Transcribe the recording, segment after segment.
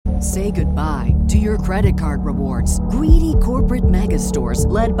Say goodbye to your credit card rewards. Greedy corporate mega stores,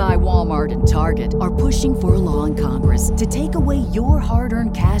 led by Walmart and Target, are pushing for a law in Congress to take away your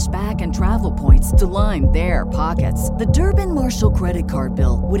hard-earned cash back and travel points to line their pockets. The Durbin-Marshall credit card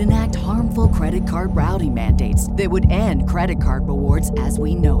bill would enact harmful credit card routing mandates that would end credit card rewards as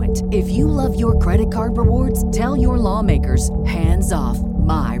we know it. If you love your credit card rewards, tell your lawmakers, hands off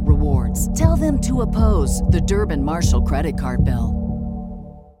my rewards. Tell them to oppose the Durbin-Marshall credit card bill.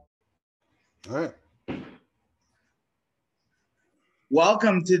 All right.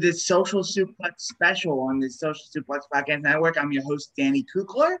 Welcome to this Social Suplex special on the Social Suplex Podcast Network. I'm your host, Danny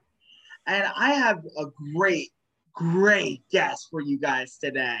Kukler, and I have a great guest for you guys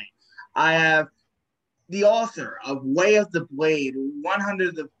today. I have the author of Way of the Blade, 100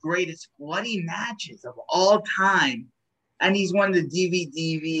 of the greatest bloody matches of all time, and he's one of the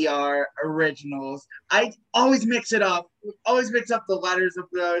DVD originals. I always mix it up. Always mix up the letters of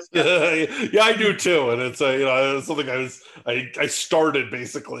those. Yeah, I do too, and it's it's something I started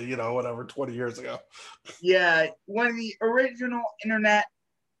basically 20 years ago. Yeah, one of the original internet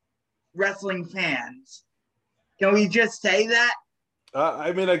wrestling fans. Can we just say that?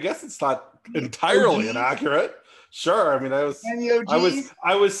 I mean, I guess it's not entirely inaccurate. Sure. I mean, I was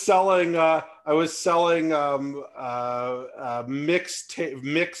selling mix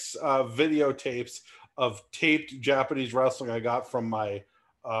videotapes of taped Japanese wrestling I got from a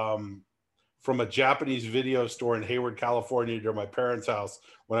Japanese video store in Hayward, California, near my parents' house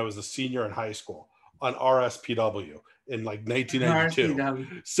when I was a senior in high school on RSPW in like 1992.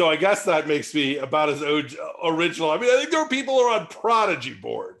 RSPW. So I guess that makes me about as original. I mean, I think there were people who were on Prodigy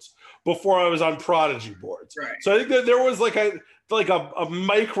boards before I was on Prodigy boards. Right. So I think that there was like a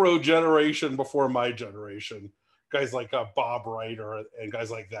micro generation before my generation, guys like Bob Ryder and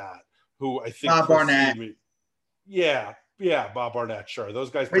guys like that, who I think Bob Barnett. Yeah, Bob Barnett, sure. Those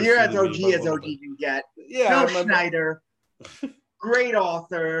guys. But you're as OG as OG can get. Yeah. Schneider, great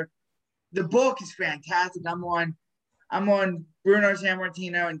author. The book is fantastic. I'm on Bruno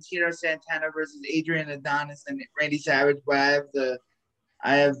Sammartino and Tito Santana versus Adrian Adonis and Randy Savage, but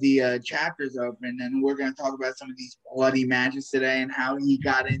I have the chapters open, and we're going to talk about some of these bloody matches today and how he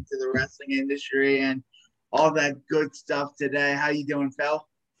got into the wrestling industry and all that good stuff today. How you doing, Phil?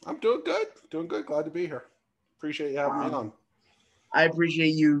 I'm doing good. Glad to be here. Appreciate you having me on. I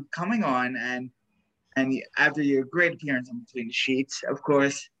appreciate you coming on and after your great appearance on Between the Sheets, of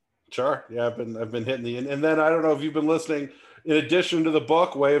course. Sure. Yeah, I've been hitting and then I don't know if you've been listening. In addition to the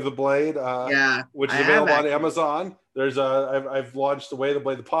book Way of the Blade, which is available on Amazon, there's I've launched the Way of the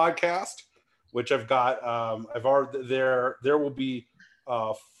Blade, the podcast, which I've got. There will be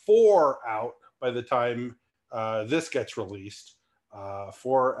 4 out by the time this gets released.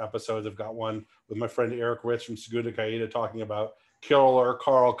 4 episodes. I've got one with my friend Eric Ritz from Segunda Caída talking about Killer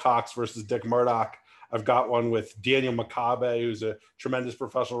Carl Cox versus Dick Murdoch. I've got one with Daniel Makabe, who's a tremendous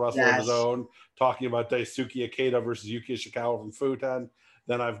professional wrestler of his own, talking about Daisuke Ikeda versus Yuki Ishikawa from Futen.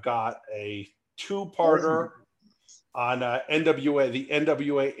 Then I've got a 2-parter on the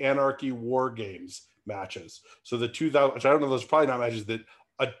NWA Anarchy War Games matches. So the 2000, which I don't know, those are probably not matches that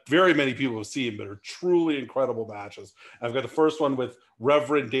very many people have seen, but are truly incredible matches. I've got the first one with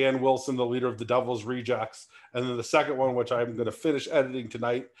Reverend Dan Wilson, the leader of the Devil's Rejects. And then the second one, which I'm going to finish editing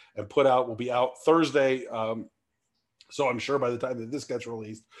tonight and put out, will be out Thursday. So I'm sure by the time that this gets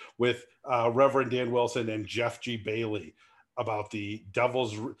released, with Reverend Dan Wilson and Jeff G. Bailey, about the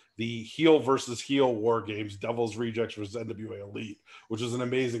heel versus heel war games, Devil's Rejects versus NWA Elite, which is an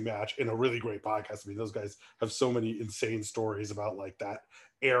amazing match and a really great podcast. I mean, those guys have so many insane stories about like that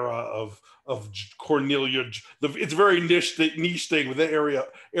era of Cornelia. It's a very niche thing with the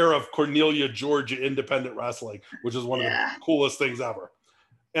era of Cornelia, Georgia independent wrestling, which is one of the coolest things ever.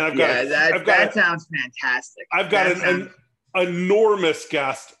 And I've got that sounds fantastic. I've got an enormous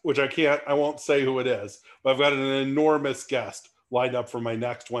guest, which I won't say who it is, but I've got an enormous guest lined up for my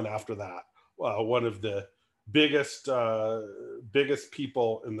next one after that. One of the biggest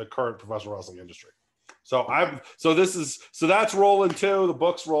people in the current professional wrestling industry. So that's rolling too. The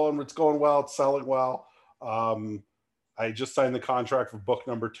book's rolling. It's going well. It's selling well. I just signed the contract for book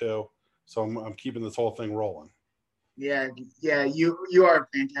number 2. So I'm keeping this whole thing rolling. Yeah. You are a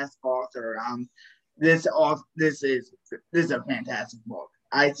fantastic author. This is a fantastic book.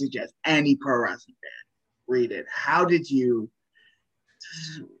 I suggest any pro wrestling fan read it. How did you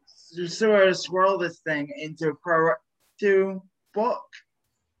sort of swirl this thing into book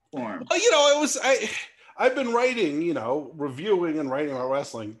form? I've been writing, reviewing and writing about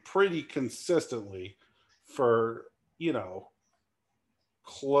wrestling pretty consistently for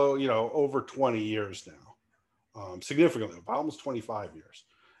over 20 years now, significantly, almost 25 years.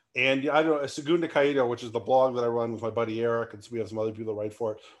 And I don't know, Segunda Caída, which is the blog that I run with my buddy Eric, and so we have some other people that write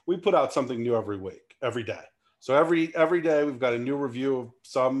for it. We put out something new every week, every day. So every day we've got a new review of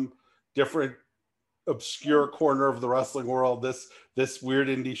some different obscure corner of the wrestling world. This weird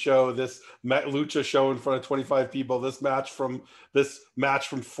indie show, this lucha show in front of 25 people, this match from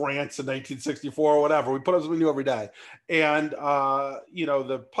France in 1964, or whatever. We put out something new every day. And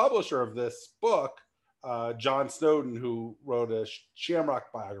the publisher of this book, John Snowden, who wrote a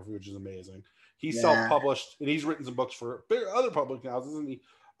Shamrock biography, which is amazing. He self-published, and he's written some books for other publishing houses, and he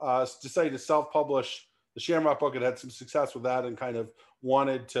decided to self-publish the Shamrock book and had some success with that, and kind of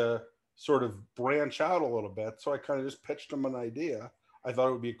wanted to sort of branch out a little bit. So I kind of just pitched him an idea. I thought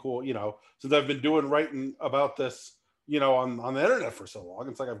it would be cool, since I've been writing about this, on the internet for so long.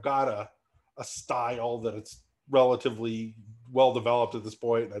 It's like I've got a style that it's relatively well developed at this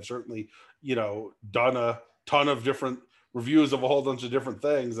point. And I've certainly, done a ton of different reviews of a whole bunch of different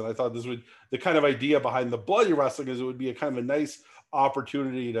things. And I thought the kind of idea behind the Bloody Wrestling is it would be a kind of a nice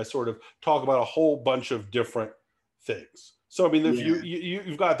opportunity to sort of talk about a whole bunch of different things. So, I mean, if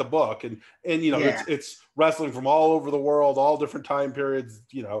you've got the book and it's wrestling from all over the world, all different time periods,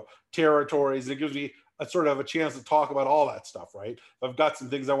 territories. And it gives me a sort of a chance to talk about all that stuff, right? If I've got some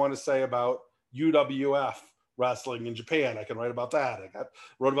things I want to say about UWF wrestling in Japan, I can write about that.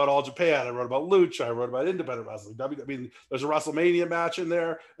 Wrote about All Japan. I wrote about Lucha. I wrote about independent wrestling. There's a WrestleMania match in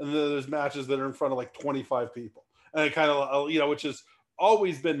there, and then there's matches that are in front of like 25 people. And it kind of, which has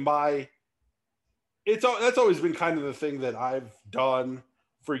always been that's always been kind of the thing that I've done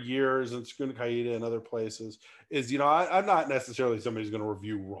for years in Segunda Caída and other places is, I'm not necessarily somebody who's going to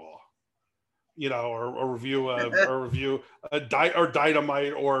review Raw, or review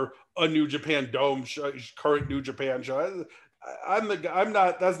Dynamite or a New Japan Dome show, current New Japan show.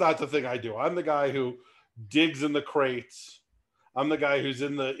 That's not the thing I do. I'm the guy who digs in the crates. I'm the guy who's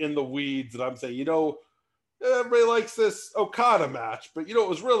in the weeds, and I'm saying, everybody likes this Okada match, but it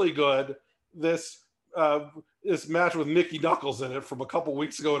was really good. This match with Mickey Knuckles in it from a couple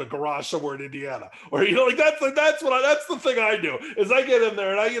weeks ago in a garage somewhere in Indiana, or that's the thing I do is I get in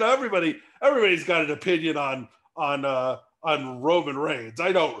there and everybody's got an opinion on Roman Reigns.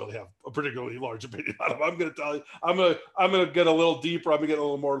 I don't really have a particularly large opinion on him. I'm going to tell you, I'm going to get a little deeper. I'm going to get a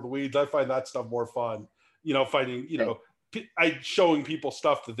little more in the weeds. I find that stuff more fun, showing people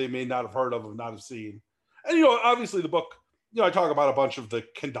stuff that they may not have heard of or not have seen. And, obviously the book, I talk about a bunch of the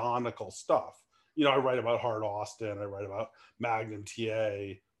canonical stuff. I write about Hart Austin. I write about Magnum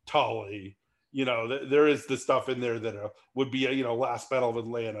TA, Tully. There is the stuff in there that would be, Last Battle of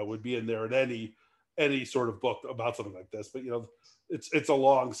Atlanta would be in there in any sort of book about something like this. But, it's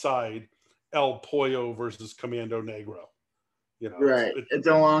alongside El Pollo versus Commando Negro. Right. It's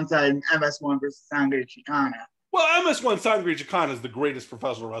alongside MS1 versus Sangre Chicana. Well, MS1 Sangre Chicana is the greatest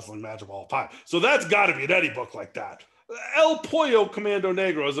professional wrestling match of all time. So that's got to be in any book like that. El Pollo Commando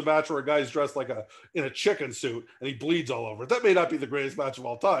Negro is a match where a guy's dressed in a chicken suit and he bleeds all over it. That may not be the greatest match of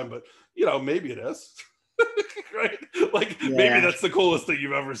all time, but maybe it is. Right? Maybe that's the coolest thing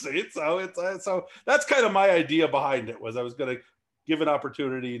you've ever seen. So that's kind of my idea behind it, was I was going to give an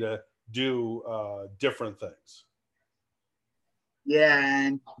opportunity to do different things. Yeah,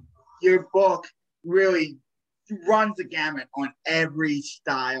 and your book really runs the gamut on every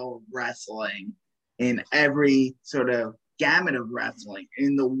style of wrestling, in every sort of gamut of wrestling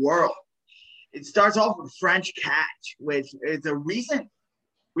in the world. It starts off with French Catch, which is a recent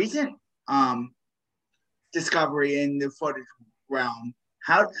discovery in the footage realm.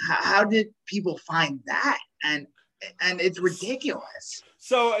 How did people find that? And it's ridiculous.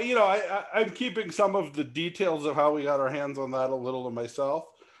 So, I'm keeping some of the details of how we got our hands on that a little to myself,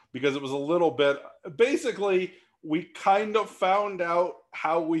 because it was a little bit, basically, we kind of found out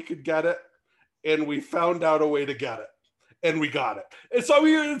how we could get it, and we found out a way to get it, and we got it. And so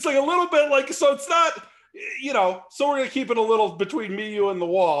it's like a little bit so it's not, so we're going to keep it a little between me, you, and the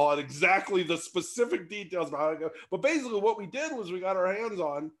wall on exactly the specific details about how it goes. But basically what we did was we got our hands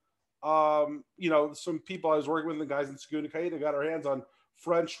on, some people I was working with, the guys in Segunda Caída, got our hands on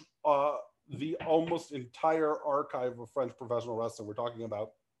French, the almost entire archive of French professional wrestling. We're talking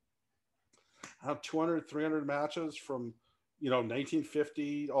about 200, 300 matches from,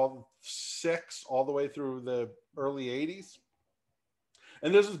 1950, all the way through the early 80s.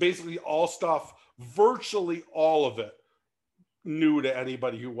 And this is basically all stuff, virtually all of it, new to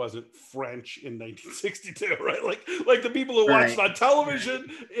anybody who wasn't French in 1962, right? Like the people who watched on television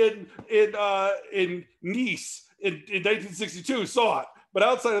in Nice in 1962 saw it. But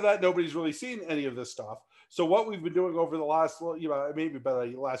outside of that, nobody's really seen any of this stuff. So what we've been doing over the last, maybe about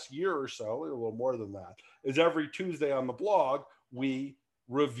the last year or so, a little more than that, is every Tuesday on the blog, we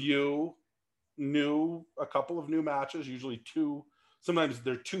review a couple of new matches, usually two. Sometimes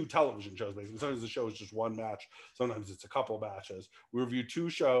they're two television shows, basically. Sometimes the show is just one match. Sometimes it's a couple of matches. We review two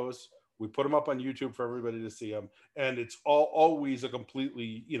shows. We put them up on YouTube for everybody to see them. And it's always a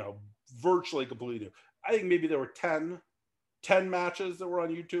completely, virtually completely new. I think maybe there were 10 matches that were on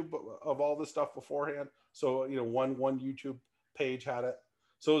YouTube of all this stuff beforehand. So, one YouTube page had it.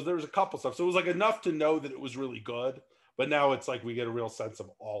 So there was a couple stuff. So it was like enough to know that it was really good. But now it's like we get a real sense of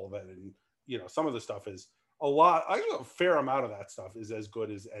all of it. And, some of the stuff is a fair amount of that stuff is as good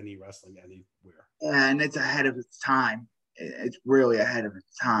as any wrestling anywhere. And it's ahead of its time. It's really ahead of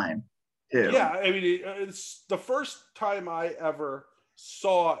its time, too. Yeah, I mean, it's the first time I ever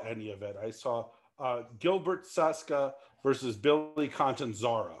saw any of it. I saw Gilbert Seska versus Billy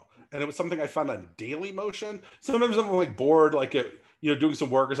Catanzaro. And it was something I found on Daily Motion. Sometimes I'm like bored, like doing some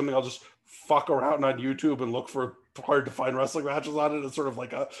work or something. I'll just fuck around on YouTube and look for hard to find wrestling matches on it. It's sort of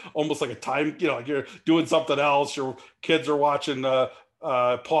like almost like a time, like you're doing something else. Your kids are watching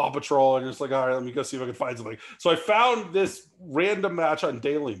Paw Patrol, and you're just like, all right, let me go see if I can find something. So I found this random match on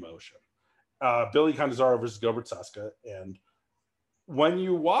Daily Motion, Billy Catanzaro versus Gilbert Seska, and when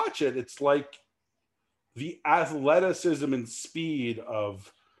you watch it, it's like the athleticism and speed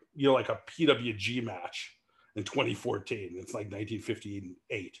of like a PWG match in 2014. It's like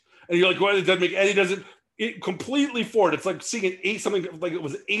 1958, and you're like, well, it doesn't make any completely forward. It's like seeing something like it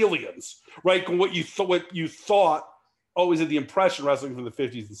was Aliens, right? What you thought always had the impression wrestling from the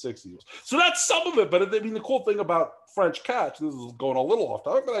 50s and 60s. So that's some of it. But I mean, the cool thing about French Catch, and this is going a little off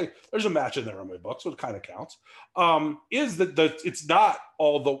topic, but there's a match in there in my book, so it kind of counts. Is that it's not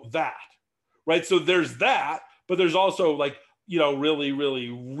all that, right? So there's that, but there's also like really,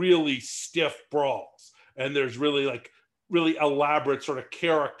 really, really stiff brawls, and there's really elaborate sort of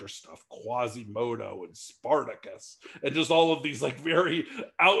character stuff, Quasimodo and Spartacus, and just all of these like very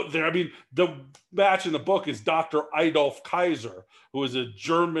out there. I mean, the match in the book is Dr. Adolf Kaiser, who is a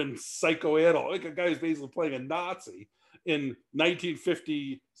German psychoanalyst, like a guy who's basically playing a Nazi in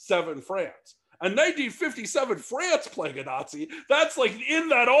 1957 France. And 1957 France playing a Nazi, that's like in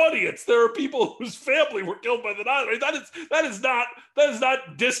that audience, there are people whose family were killed by the Nazis. That is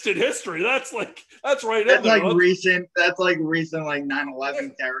not distant history. That's right in there. That's like recent like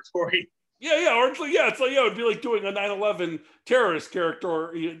 9/11 territory. Yeah, it's like it'd be like doing a 9/11 terrorist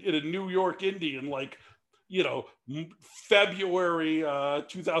character in a New York indie in February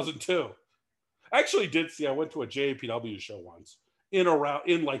 2002. I actually I went to a JPW show once in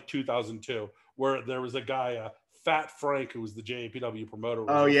like 2002. Where there was a guy, Fat Frank, who was the JAPW promoter.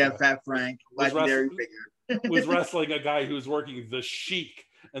 Oh yeah, Fat Frank, legendary figure. Was wrestling a guy who was working the Sheik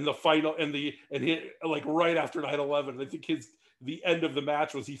and the final and he like right after 9/11. I think the end of the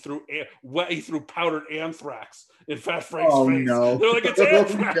match was he threw powdered anthrax in Fat Frank's face. No. They're like, it's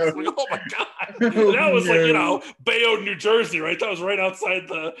anthrax. No. Like, oh my god! And that was like Bayonne, New Jersey, right? That was right outside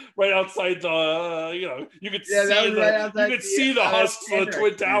the you could see the husks of the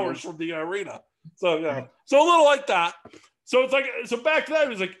Twin Towers from the arena. So so a little like that. So it's like back then it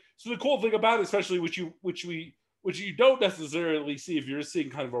was like the cool thing about it, especially which you don't necessarily see if you're seeing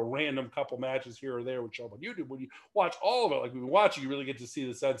kind of a random couple matches here or there which show up on YouTube. When you watch all of it, like we've been watching, you really get to see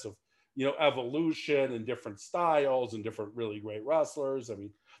the sense of evolution and different styles and different really great wrestlers. I mean,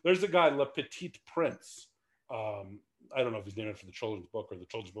 there's a guy, Le Petit Prince. I don't know if he's named after the children's book or the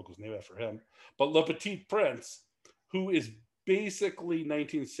children's book was named after him, but Le Petit Prince, who is basically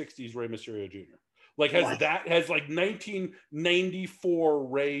 1960s Rey Mysterio Jr. Like has 1994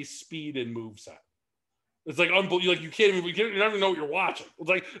 Rey speed and moveset. It's like unbelievable. Like you don't even know what you're watching.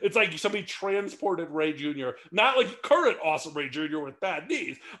 It's like somebody transported Ray Jr. Not like current awesome Ray Jr. with bad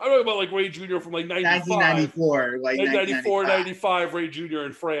knees. I'm talking about like Ray Jr. from like 1994, like 1994, 95 Ray Jr.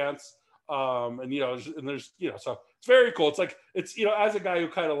 in France. And there's so it's very cool. It's like it's as a guy who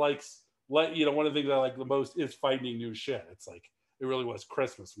kind of likes one of the things I like the most is finding new shit. It's like it really was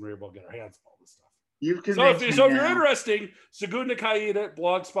Christmas when we were able to get our hands on all this stuff. So if you're interested, Segunda Caída,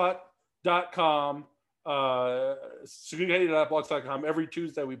 blogspot.com. Segunda.blogspot.com. Every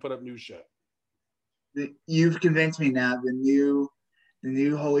Tuesday we put up new shit. You've convinced me now. The new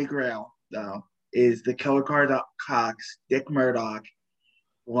holy grail though is the Killer Cox Dick Murdoch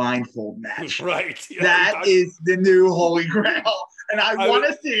blindfold match. Right. Yeah, that is the new holy grail, and I want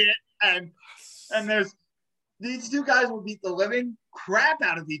to see it. And there's these two guys will beat the living crap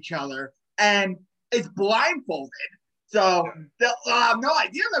out of each other, and it's blindfolded. So they'll have no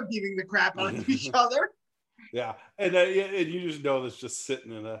idea they're beating the crap out of each other. Yeah, and you just know that's just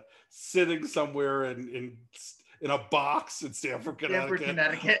sitting somewhere in a box in Stamford, Connecticut.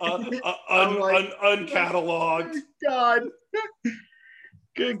 Uncatalogued. Oh, God.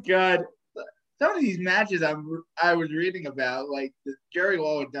 Good God. Some of these matches I was reading about, like the Jerry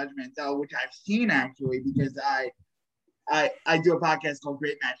Lawler Dutch Mantel, which I've seen actually because I do a podcast called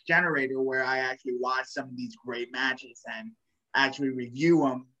Great Match Generator where I actually watch some of these great matches and actually review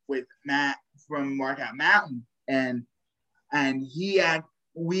them with Matt from Markout Mountain, and we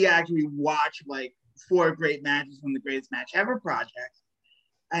actually watch like 4 great matches from the Greatest Match Ever project,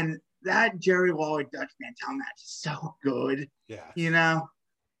 and that Jerry Lawler Dutch Mantel match is so good. Yeah,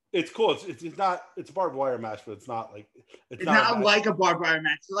 it's cool. It's not, it's a barbed wire match, but it's not like it's not like a barbed wire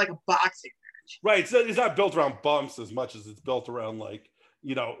match. It's like a boxing match. Right. It's not built around bumps as much as it's built around, like,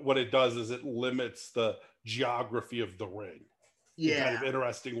 what it does is it limits the geography of the ring in kind of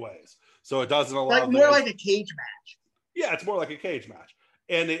interesting ways. So it doesn't allow like more like a cage match. Yeah, it's more like a cage match.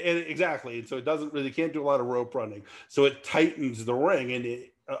 And exactly. And so it doesn't really, can't do a lot of rope running. So it tightens the ring and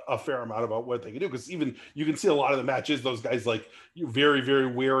a fair amount about what they can do, because even you can see a lot of the matches, those guys like very, very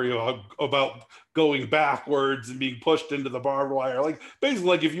wary about going backwards and being pushed into the barbed wire. Like basically,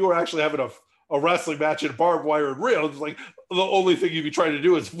 like if you were actually having a wrestling match in barbed wire and real, it's like the only thing you'd be trying to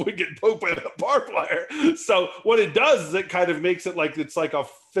do is get poked by the barbed wire. So what it does is it kind of makes it like it's like a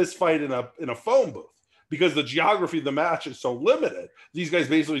fist fight in a phone booth, because the geography of the match is so limited. These guys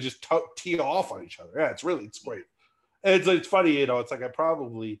basically just tee off on each other. Yeah, it's great. And it's funny, it's like I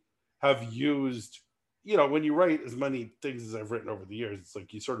probably have used, when you write as many things as I've written over the years, it's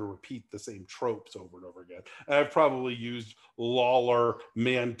like you sort of repeat the same tropes over and over again. And I've probably used Lawler,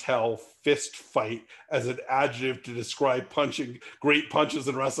 Mantel, fist fight as an adjective to describe great punches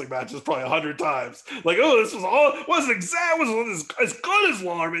in wrestling matches probably 100 times. Like, oh, this wasn't as good as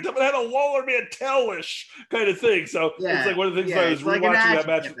Lawler Mantel, but it had a Lawler Mantel-ish kind of thing. So it's like one of the things I was rewatching that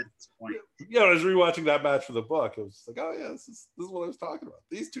match. I was rewatching that match for the book. It was just like, oh yeah, this is what I was talking about.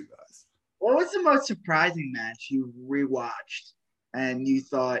 These two guys. What was the most surprising match you rewatched and you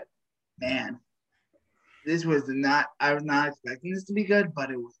thought, man, I was not expecting this to be good, but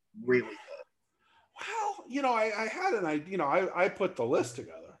it was really good? Well, I had an idea, I put the list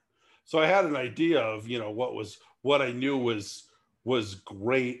together. So I had an idea of, what I knew was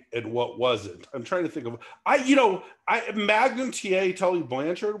great and what wasn't. I'm trying to think of, Magnum TA Tully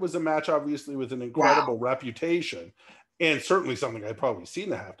Blanchard was a match, obviously, with an incredible reputation. And certainly something I'd probably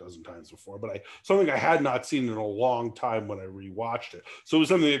seen a half dozen times before, but something I had not seen in a long time when I rewatched it. So it was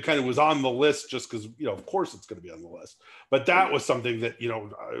something that kind of was on the list just because, of course it's going to be on the list. But that was something that,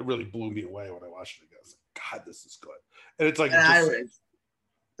 it really blew me away when I watched it again. I was like, God, this is good. And it's like,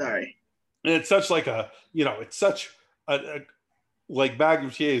 sorry. And it's such like it's such like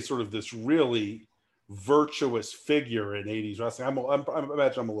Magnum TA is sort of this really virtuous figure in 80s wrestling. I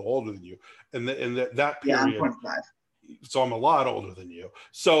imagine I'm a little older than you. And that period. Yeah, I'm 25. So I'm a lot older than you.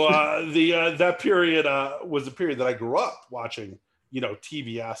 So that period was a period that I grew up watching,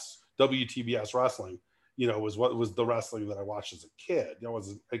 TBS, WTBS wrestling, was the wrestling that I watched as a kid.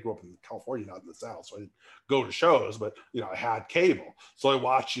 I grew up in California, not in the South, so I didn't go to shows, but, I had cable. So I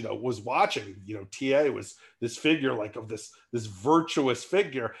watched, was watching, TA was this figure, like of this virtuous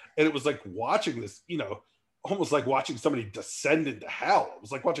figure. And it was like watching this, almost like watching somebody descend into hell. It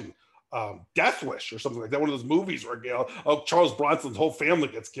was like watching Death Wish or something like that. One of those movies where Charles Bronson's whole family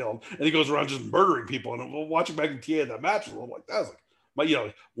gets killed and he goes around just murdering people. And watching Magnum TA in that match was like that. Was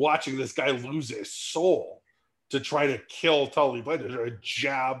like, watching this guy lose his soul to try to kill Tully Blanchard, or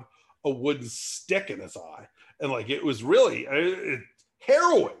jab a wooden stick in his eye, and like it was really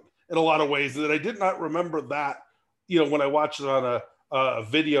harrowing in a lot of ways that I did not remember that. When I watched it on a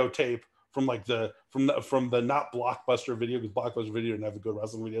videotape. From the not Blockbuster video, because Blockbuster video didn't have the good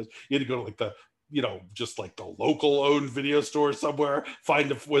wrestling videos. You had to go to like the, just like the local owned video store somewhere, find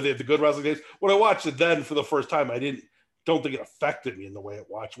where they had the good wrestling games. When I watched it then for the first time, don't think it affected me in the way it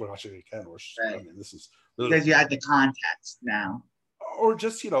when watching it again. Right. I mean, this is really, because you had the context now. Or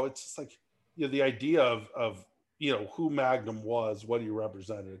just, it's just like, the idea of who Magnum was, what he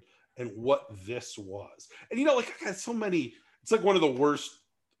represented, and what this was. And, like I had so many, it's like one of the worst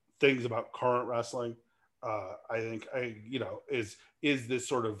things about current wrestling, I think, is this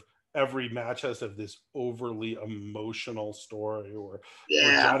sort of every match has to have this overly emotional story where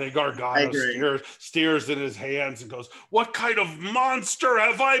Johnny Gargano stares in his hands and goes, "What kind of monster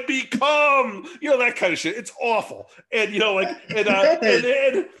have I become?" That kind of shit. It's awful. And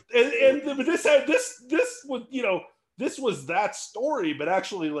this was that story, but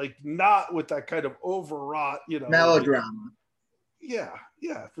actually like not with that kind of overwrought, melodrama. Yeah.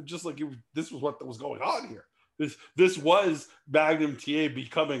 But just like this was what was going on here. This was Magnum TA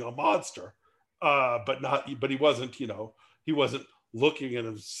becoming a monster, but he wasn't. He wasn't looking at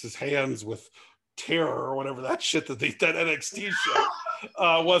his hands with terror or whatever that shit that NXT show.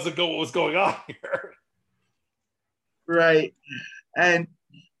 wasn't what was going on here. Right. And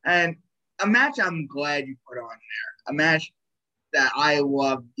a match I'm glad you put on there, a match that I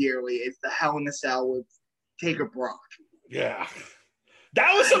love dearly, is the Hell in a Cell with Taker Brock. Yeah.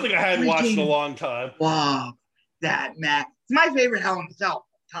 That was something I hadn't watched in a long time. Wow. That match. It's my favorite Hell in a Cell of all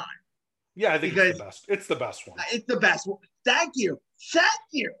time. Yeah, I think it's the best. It's the best one. It's the best one. Thank you.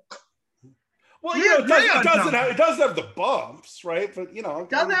 Well, it doesn't have the bumps, right? But it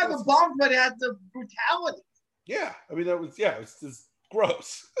doesn't have the bumps, but it has the brutality. Yeah, I mean it's just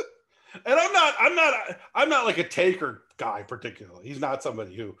gross. And I'm not like a Taker guy particularly. He's not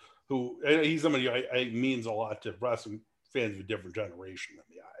somebody who he's somebody who means a lot to wrestling fans of a different generation than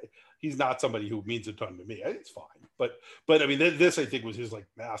me. He's not somebody who means a ton to me. It's fine, but I mean this I think was his like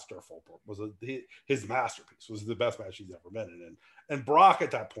his masterpiece. Was the best match he's ever been in, and Brock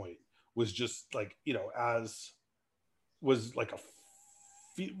at that point was just like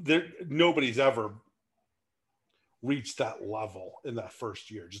nobody's ever reached that level in that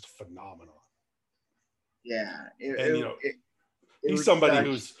first year. Just a phenomenon. Yeah, he's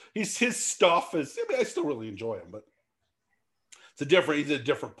somebody his stuff is. I mean, I still really enjoy him, but he's a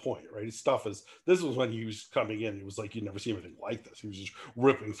different point, right? His stuff is. This was when he was coming in. It was like you'd never seen anything like this. He was just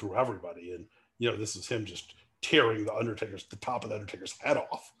ripping through everybody, and this is him just tearing the top of the Undertaker's head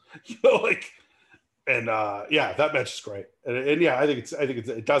off. That match is great, and yeah, I think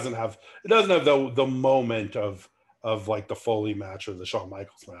it doesn't have the moment of like the Foley match or the Shawn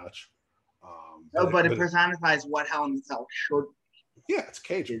Michaels match. But it personifies what Hell in a Cell should be. Yeah, it's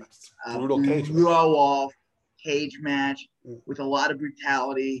cage match. It's a brutal cage match. Off cage match with a lot of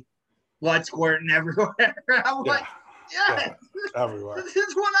brutality, blood squirting everywhere. I'm like, yes, everywhere. This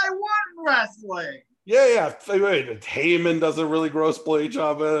is what I want in wrestling. Yeah. Heyman does a really gross blade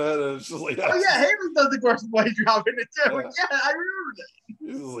job in it. And it's just like Heyman does a gross blade job in it too. Yeah, I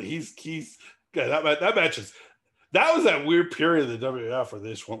remember that. He's that match is. That was that weird period of the WWF where they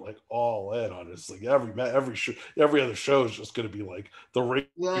just went like all in on it. It's like every other show is just going to be like the ring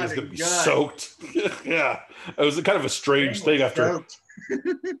is going to be soaked. Yeah, it was kind of a strange thing after.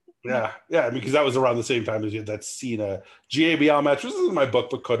 Yeah, because that was around the same time as you had that Cena JBL match. This is in my book,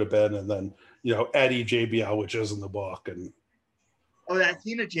 but could have been, and then Eddie JBL, which is in the book, and that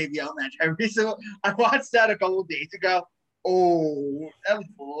Cena JBL match. I watched that a couple of days ago. Oh, that was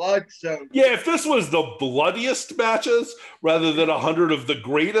blood soaked. Yeah, if this was the bloodiest matches rather than 100 of the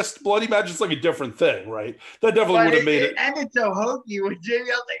greatest bloody matches, it's like a different thing, right? That definitely would have made it. And it's so hokey with JBL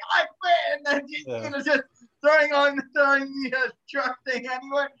like, I win, and just throwing the truck thing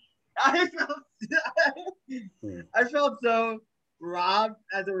anywhere. I felt so robbed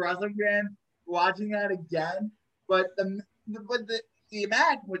as a wrestling fan watching that again. But the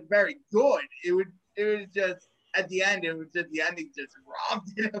match was very good. It was just. At the end, it was just the ending just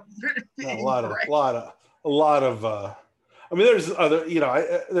robbed it of a lot of. I mean, there's other,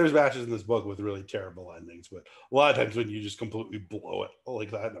 there's matches in this book with really terrible endings, but a lot of times when you just completely blow it like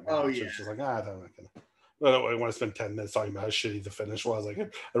that in a match, it's just like I'm not gonna. I don't want to spend 10 minutes talking about how shitty the finish was. Like,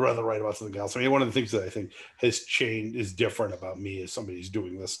 I'd rather write about something else. I mean, one of the things that I think has changed is different about me as somebody who's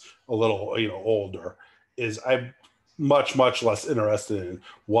doing this a little, older, is I'm much less interested in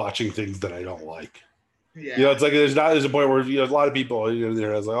watching things that I don't like. Yeah. It's like there's a point where a lot of people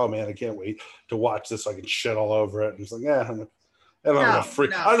they're like, oh man, I can't wait to watch this so I can shit all over it. And it's like, I don't have enough free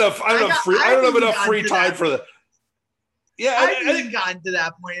time for that. Yeah, I haven't gotten to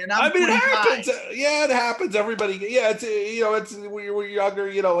that point, and it happens. Yeah, it happens. Everybody. Yeah, it's it's when you're younger.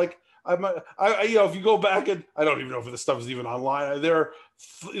 If you go back and I don't even know if this stuff is even online. There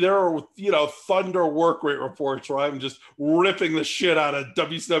are Thunder work rate reports where I'm just ripping the shit out of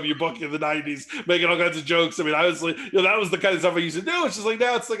WCW booking in the 90s, making all kinds of jokes. I mean, obviously, that was the kind of stuff I used to do. It's just like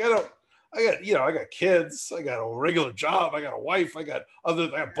now it's like I got kids, I got a regular job, I got a wife, I got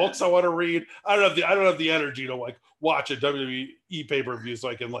books I want to read. I don't have the energy to like watch a WWE pay-per-view so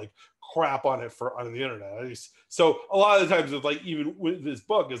I can like crap on it on the internet. So a lot of the times with like even with this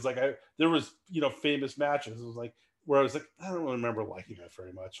book is like there was famous matches. It was like where I was like, I don't remember liking that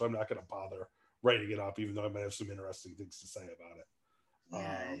very much, so I'm not going to bother writing it up, even though I might have some interesting things to say about it.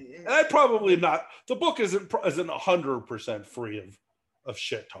 And I probably not. The book isn't 100% free of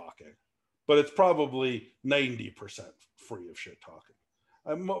shit talking, but it's probably 90% free of shit talking.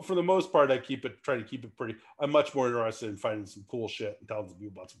 For the most part, try to keep it pretty. I'm much more interested in finding some cool shit and telling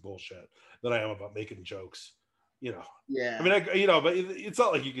people about some bullshit than I am about making jokes. Yeah. I mean, but it's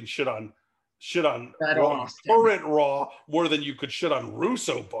not like you can shit on shit on current Raw more than you could shit on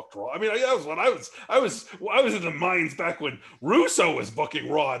Russo booked Raw. I mean, that was when I was in the mines back when Russo was booking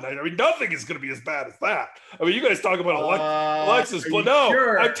Raw. And I mean, nothing is going to be as bad as that. I mean, you guys talk about Alexis, but no,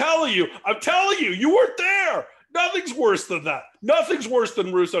 sure? I'm telling you, you weren't there. Nothing's worse than that. Nothing's worse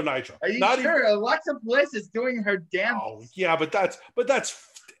than Russo Nitro. Are you sure? Alexa Bliss is doing her damn. Oh yeah, but that's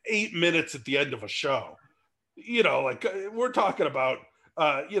 8 minutes at the end of a show. You know, like we're talking about.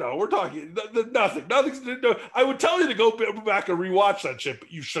 We're talking nothing's. No, I would tell you to go back and rewatch that shit,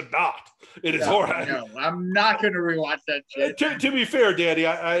 but you should not. It is horrible. No, I'm not going to rewatch that shit. To be fair, Danny,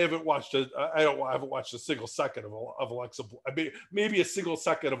 I haven't watched it. I haven't watched a single second of Alexa. I mean, maybe a single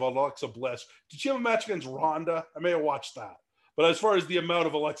second of Alexa Bliss. Did she have a match against Ronda? I may have watched that. But as far as the amount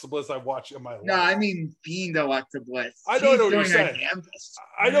of Alexa Bliss I've watched in my life. No, I mean Fiend Alexa Bliss. I don't know what you're saying.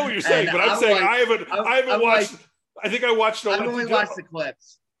 I know what you're saying, but I'm saying I haven't watched. I think I watched. I've only watched the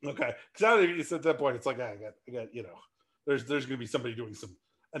clips. Okay, because at that point it's like I got there's going to be somebody doing some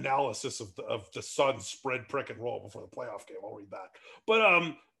analysis of the Suns spread prick and roll before the playoff game. I'll read that. But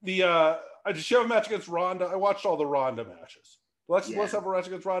I just have a match against Ronda. I watched all the Ronda matches. Alexis Bliss have a match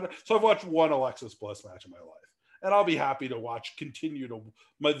against Ronda, so I've watched one Alexis Bliss match in my life, and I'll be happy to watch.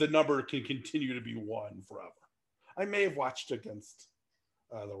 The number can continue to be one forever. I may have watched against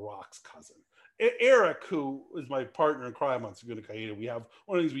The Rock's cousin. Eric, who is my partner in crime on Segunda Caída, we have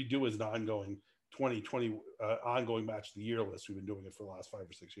one of the things we do is an ongoing 2020 ongoing match of the year list. We've been doing it for the last 5 or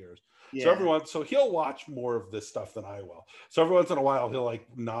 6 years. Yeah. So he'll watch more of this stuff than I will. So every once in a while he'll like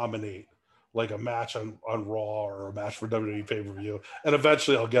nominate like a match on Raw or a match for WWE pay-per-view, and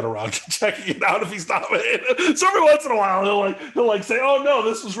eventually I'll get around to checking it out if he's nominated. So every once in a while he'll like say, "Oh no,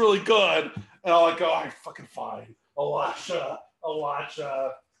 this was really good," and I'll like go, "I fucking fine. I'll watch a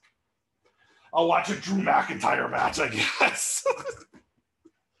Drew McIntyre match, I guess."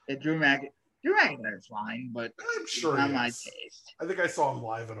 Yeah, Drew McIntyre's fine, but I'm sure not my taste. I think I saw him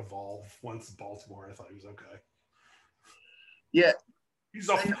live at Evolve once in Baltimore. I thought he was okay. Yeah. He's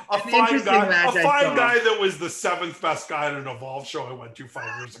a fine guy. A fine guy that was the 7th best guy at an Evolve show I went to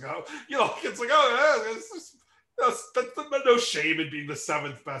 5 years ago. You know, it's like, that's no shame in being the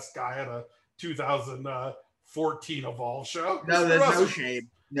 7th best guy at a 2014 Evolve show. No, there's no shame.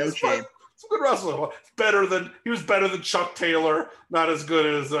 No shame. It's a good wrestler. He was better than Chuck Taylor. Not as good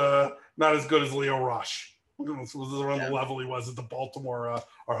as Leo Rush. This was around the level he was at the Baltimore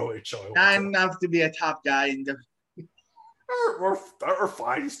ROH show. Not enough to be a top guy in the. Or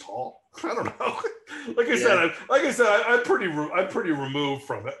fine. He's tall. I don't know. Like I said, I'm pretty removed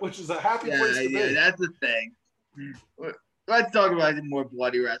from it, which is a happy place to be. Yeah, that's the thing. Let's talk about more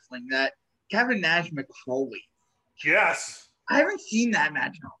bloody wrestling. That Kevin Nash McFoley. Yes. I haven't seen that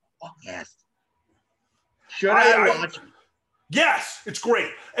match in a podcast. Should I watch it? Yes, it's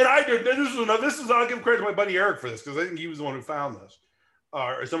great. And I did. I'll give credit to my buddy Eric for this because I think he was the one who found this,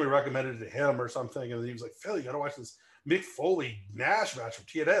 or somebody recommended it to him or something, and he was like, "Phil, you got to watch this Mick Foley Nash match from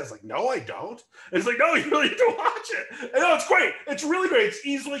TNA." It's like, "No, I don't." And it's like, "No, you really need to watch it." And no, it's great. It's really great. It's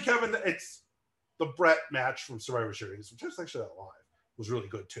easily Kevin. It's the Brett match from Survivor Series, which is actually that live was really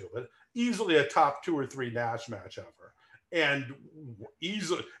good too, but easily a top 2 or 3 Nash match ever, and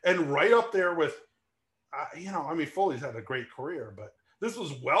easily and right up there with. Foley's had a great career, but this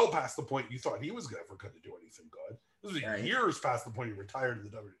was well past the point you thought he was ever going to do anything good. This was years past the point he retired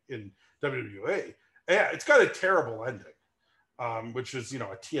in WWE. Yeah, it's got a terrible ending, which is, a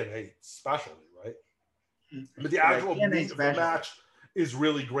TNA specialty, right? But the actual meat of the match is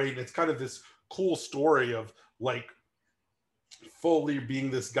really great. And it's kind of this cool story of like Foley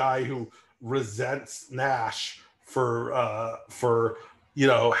being this guy who resents Nash for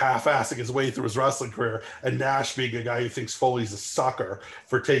half-assing his way through his wrestling career, and Nash being a guy who thinks Foley's a sucker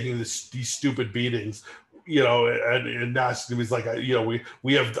for taking these stupid beatings, and Nash was like,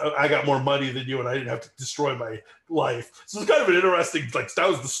 I got more money than you, and I didn't have to destroy my life. So it's kind of an interesting, like, that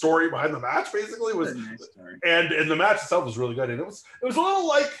was the story behind the match, basically. And the match itself was really good, and it was a little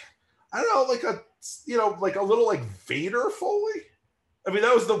like, I don't know, like a little like Vader Foley. I mean,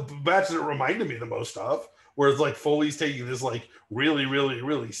 that was the match that it reminded me the most of. Where it's like Foley's taking this like really, really,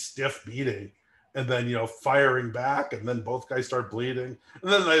 really stiff beating, and then firing back, and then both guys start bleeding,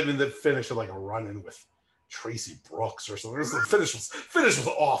 and then the finish of like a run-in with Tracy Brooks or something. The finish was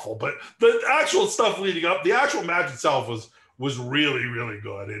awful, but the actual stuff leading up, the actual match itself was really, really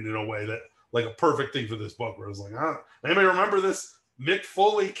good, and in a way that like a perfect thing for this book. Where I was like, anybody remember this Mick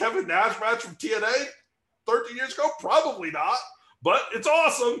Foley Kevin Nash match from TNA 13 years ago? Probably not. But it's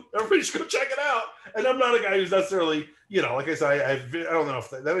awesome. Everybody should go check it out. And I'm not a guy who's necessarily, like I said, I don't know if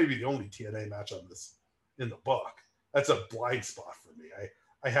that may be the only TNA match on this in the book. That's a blind spot for me.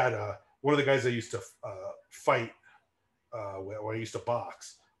 I had one of the guys I used to fight when I used to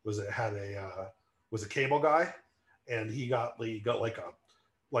box was a cable guy, and he got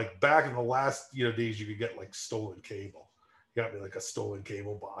like back in the last days you could get like stolen cable. He got me like a stolen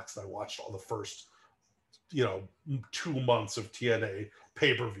cable box, and I watched all the first 2 months of TNA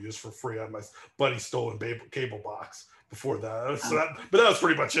pay-per-views for free on my buddy's stolen cable box. Before that, but that was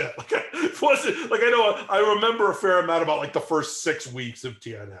pretty much it. Like, it wasn't like I remember a fair amount about like the first 6 weeks of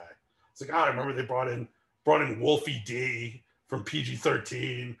TNA. It's like I remember they brought in Wolfie D from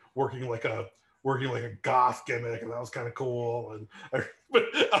PG-13, working like a goth gimmick, and that was kind of cool. But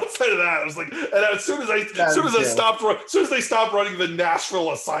outside of that, I was like, and as soon as they stopped running the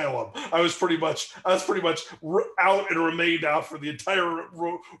Nashville Asylum, I was pretty much out and remained out for the entire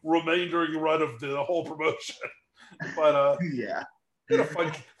remaining run of the whole promotion. But yeah, we had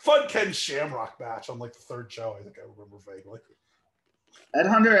a fun Ken Shamrock match on like the third show. I think I remember vaguely.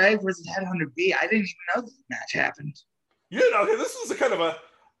 Headhunter A versus Headhunter B. I didn't even know this match happened. Okay, this was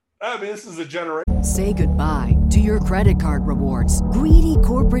this is a generation. Say goodbye to your credit card rewards. Greedy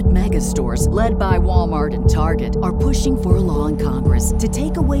corporate mega stores, led by Walmart and Target, are pushing for a law in Congress to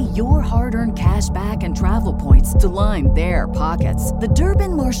take away your hard-earned cash back and travel points to line their pockets. The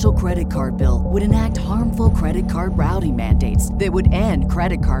Durbin-Marshall credit card bill would enact harmful credit card routing mandates that would end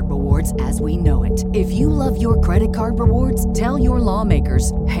credit card rewards as we know it. If you love your credit card rewards, tell your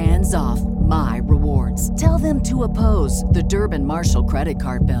lawmakers, hands off my rewards. Tell them to oppose the Durbin-Marshall credit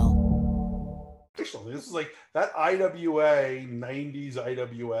card bill. This is like that IWA 90s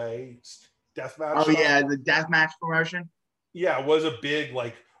IWA deathmatch. Oh yeah, the deathmatch promotion. Yeah, it was a big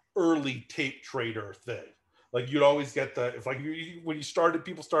like early tape trader thing. Like you'd always get when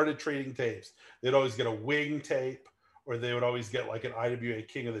people started trading tapes, they'd always get a wing tape, or they would always get like an IWA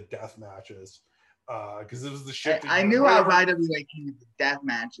King of the Death matches. Because it was the shit. I knew of IWA King of the Death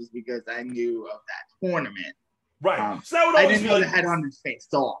matches because I knew of that tournament. Right. So that would always I didn't know the Headhunters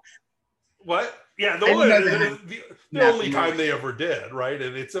faced off. What? Yeah, the only time they ever did, right?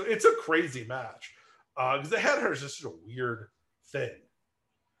 And it's a crazy match because the Headhunters is just a weird thing.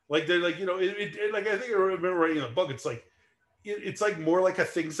 Like they're like like I think I remember writing in the book. It's like more like a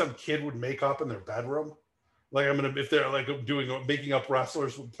thing some kid would make up in their bedroom. Like if they're like making up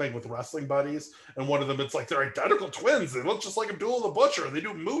wrestlers playing with wrestling buddies, and one of them it's like they're identical twins. They look just like Abdullah the Butcher. And they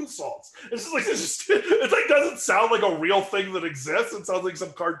do moonsaults. It's just like it's like doesn't sound like a real thing that exists. It sounds like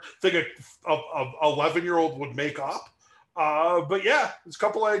some thing a 11-year-old would make up. But yeah, it's a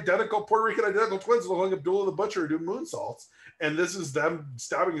couple of Puerto Rican identical twins look like Abdullah the Butcher who do moonsaults, and this is them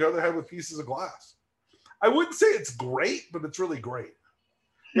stabbing each other head with pieces of glass. I wouldn't say it's great, but it's really great.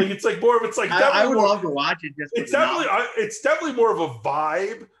 Like it's like I would love to watch it. It's definitely more of a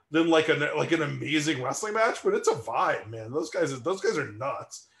vibe than like an amazing wrestling match, but it's a vibe, man. Those guys are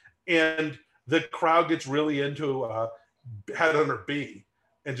nuts, and the crowd gets really into Headhunter B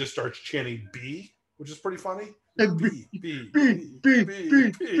and just starts chanting B, which is pretty funny. B.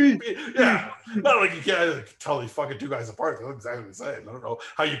 Yeah, not like you can't tell these fucking two guys apart. They look exactly the same. I don't know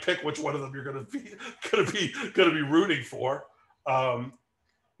how you pick which one of them you're gonna be rooting for.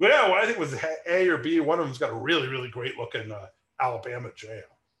 But yeah, well, I think it was A or B. One of them's got a really, really great looking Alabama jam.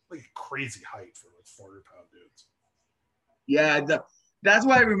 Like crazy height for like 400-pound dudes. Yeah, that's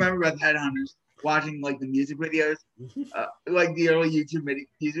what I remember about the Headhunters, watching like the music videos, like the early YouTube music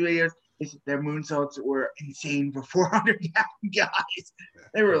videos. Their moonsaults were insane for 400-pound guys.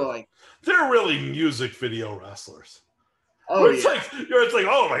 They were like... They're really music video wrestlers. Oh, it's like,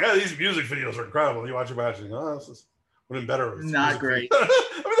 oh my God, these music videos are incredible. You watch a match and you go, this is... would have been better. Not great. I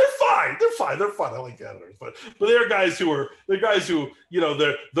mean, they're fine. I like the editors, but they're guys who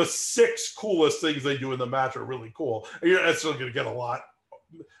they're the 6 coolest things they do in the match are really cool. And you're still going to get a lot.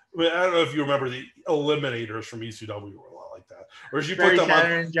 I mean, I don't know if you remember the Eliminators from ECW were a lot like that. Or as you put them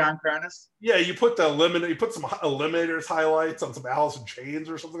on John Cronus. Yeah, you put some Eliminators highlights on some Alice in Chains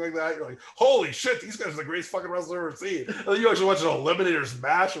or something like that. You're like, holy shit, these guys are the greatest fucking wrestlers I've ever seen. And then you actually watch an Eliminators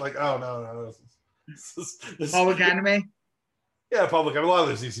match. You're like, oh no. Public Enemy? Yeah, Public Enemy. A lot of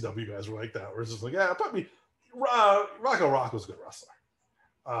those ECW guys were like that. Where it's just like, yeah, put me. Rocco Rock was a good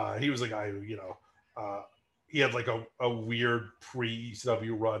wrestler. He was a guy who, he had like a weird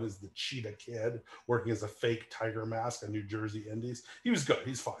pre-ECW run as the Cheetah Kid, working as a fake tiger mask on New Jersey Indies. He was good.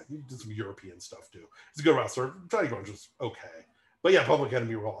 He's fine. He did some European stuff too. He's a good wrestler. Tiger was just okay. But yeah, Public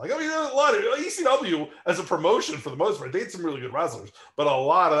Enemy were all like, I mean, a lot of ECW as a promotion for the most part, they had some really good wrestlers, but a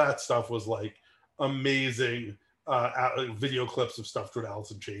lot of that stuff was like amazing video clips of stuff to an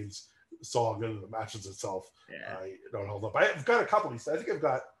Alice in Chains song, and the matches itself don't hold up. I've got a couple. I think I've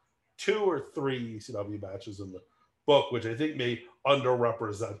got 2 or 3 ECW matches in the book, which I think may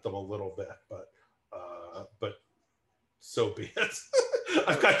underrepresent them a little bit, but so be it.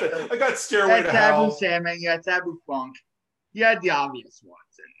 I got Stairway to Hell. Taboo Salmon, you got Taboo Funk. You had the obvious ones.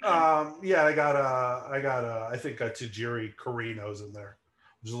 Yeah, I got I think Tajiri Carino's in there,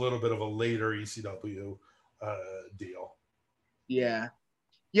 which is a little bit of a later ECW deal. Yeah.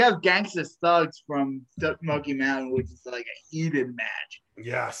 You have Gangsta Thugs from Smoky Mountain, which is like a heated match.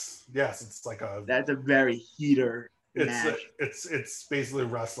 Yes, it's like that's a very heater match. It's basically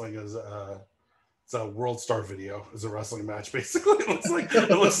wrestling as it's a World Star video is a wrestling match. Basically, it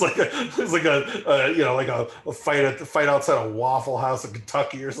looks like a fight outside a Waffle House in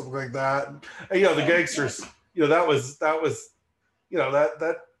Kentucky or something like that. And the gangsters, that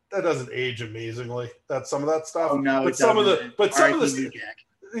doesn't age amazingly. That's some of that stuff. Oh no, but some of the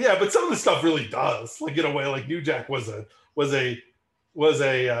yeah, but some of the stuff really does. Like in a way, like New Jack was a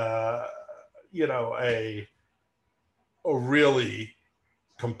really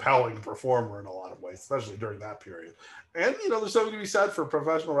compelling performer in a lot of ways, especially during that period. And there's something to be said for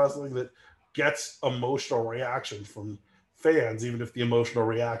professional wrestling that gets emotional reaction from fans, even if the emotional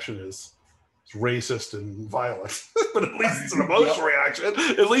reaction is racist and violent. But at least it's an emotional reaction.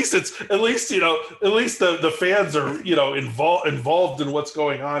 At least the fans are involved in what's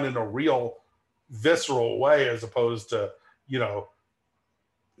going on in a real visceral way, as opposed to a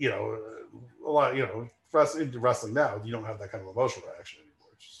lot wrestling now, you don't have that kind of emotional reaction anymore.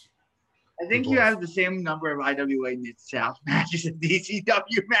 I think you have the same number of IWA Mid-South matches and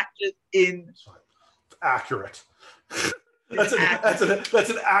DCW matches in. Accurate. That's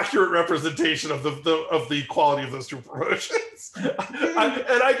an accurate representation of the quality of those two promotions.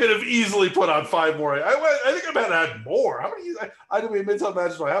 I could have easily put on 5 more. I think I might have had more. How many IWA Mid-South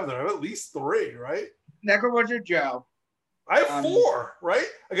matches do I have there? I have at least 3, right? Necro Butcher Joe. I have 4, right?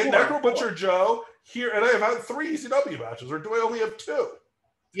 I got Necro Butcher Joe here, and I have had 3 ECW matches, or do I only have 2?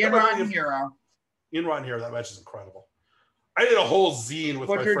 In Rotten Hero. In Rotten Hero, that match is incredible. I did a whole zine with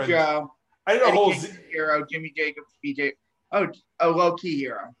Butcher my friend Joe. I did a whole Hero, Jimmy Jacobs, BJ. Oh, Low Key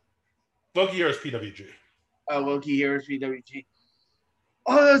Hero. Low Key Hero is PWG. Oh, Low Key Hero is PWG.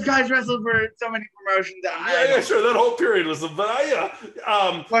 All those guys wrestled for so many promotions. Yeah, sure. That whole period was, but it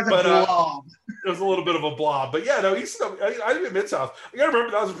was a little bit of a blob. But yeah, no, I didn't Mid-South. I gotta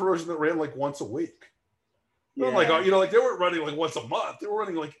remember that was a promotion that ran like once a week. Yeah. Like they weren't running like once a month. They were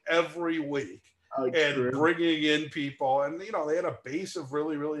running like every week, bringing in people, and they had a base of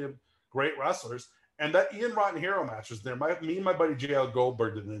really, really great wrestlers. And that Ian Rotten Hero match was there. Me and my buddy J.L.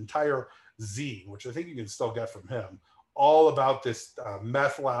 Goldberg did an entire zine, which I think you can still get from him, all about this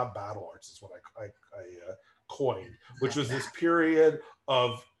meth lab battle arts is what I coined, which was this period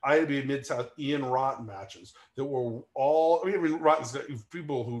of IWA Mid-South Ian Rotten matches that were all. Rotten's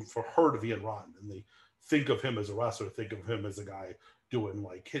people who've heard of Ian Rotten and they think of him as a wrestler, think of him as a guy doing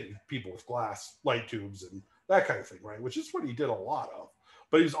like hitting people with glass light tubes and that kind of thing, right? Which is what he did a lot of.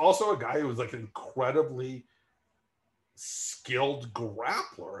 But he was also a guy who was like an incredibly skilled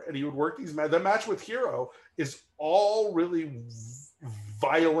grappler, and he would work these matches. The match with Hero is all really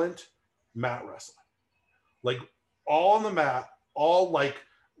violent mat wrestling, like all on the mat, all like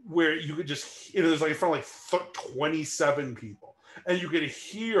where you could just there's like in front of like 27 people, and you could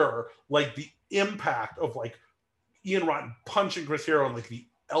hear like the impact of like Ian Rotten punching Chris Hero in like the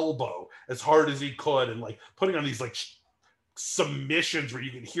elbow as hard as he could, and like putting on these like submissions where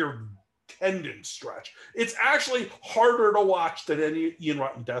you can hear tendons stretch. It's actually harder to watch than any Ian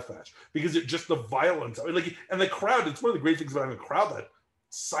Rotten death match because it just the violence. And the crowd. It's one of the great things about having a crowd that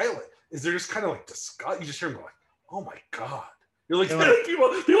silent is they're just kind of like disgust. You just hear them go like, "Oh my god!" You're like, people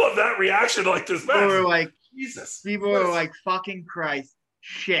have that reaction to like this match. People are like, Jesus. People are like, "Fucking Christ,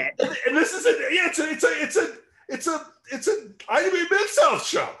 shit." And this is it's an IWA Mid-South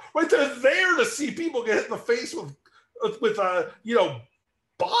show, right? They're there to see people get hit in the face with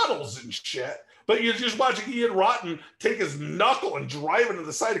bottles and shit, but you're just watching Ian Rotten take his knuckle and drive into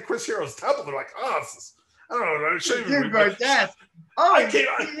the side of Chris Hero's temple. They're like, I don't know. I shouldn't even I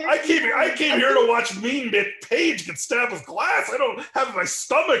came here to watch Mean Page get stabbed with glass. I don't have my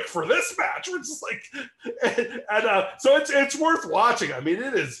stomach for this match. We're just like, so it's worth watching. I mean,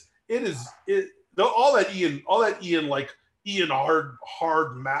 all that Ian like Ian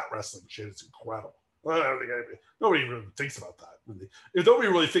hard mat wrestling shit is incredible. Nobody really thinks about that. Nobody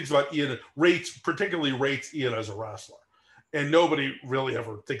really thinks about Ian particularly rates Ian as a wrestler, and nobody really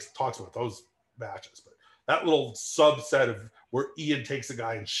ever talks about those matches. But that little subset of where Ian takes a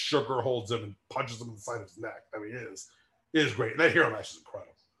guy and sugar holds him and punches him in the side of his neck, I mean, it is great. And that Hero match is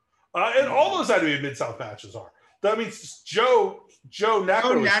incredible. And all those IWA Mid-South matches are. That means Joe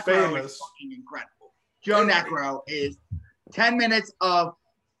Necro is famous. Is fucking incredible. Joe Necro is 10 minutes of,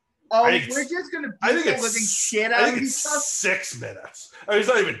 we're just going to beat the living shit out of each other. 6 minutes. I mean, it's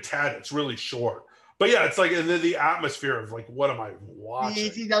not even 10. It's really short. But yeah, it's like, and then the atmosphere of like, what am I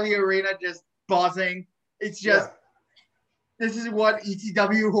watching? The ECW arena just buzzing. It's just, this is what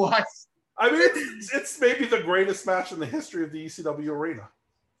ECW was. I mean, it's maybe the greatest match in the history of the ECW arena.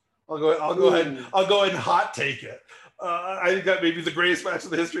 I'll go ahead and hot take it. I think that may be the greatest match in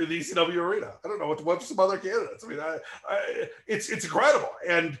the history of the ECW arena. I don't know what some other candidates. I mean, it's incredible,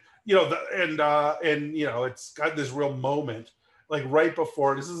 and you know, and you know, it's got this real moment like right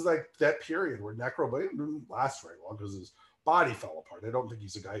before. This is like that period where Necro didn't last very long because his body fell apart. I don't think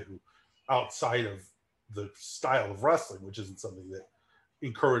he's a guy who, outside of the style of wrestling, which isn't something that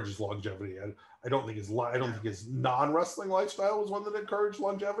encourages longevity. I don't think his non-wrestling lifestyle was one that encouraged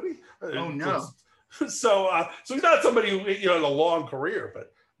longevity. Oh no. So he's not somebody who, you know, had a long career,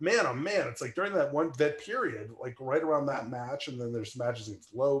 but man, oh man, it's like during that period, like right around that match, and then there's matches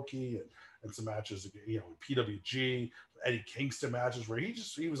against Loki and some matches, you know, PWG, Eddie Kingston matches where he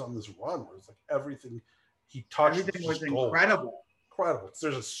was on this run where it's like everything he touched was incredible. Incredible.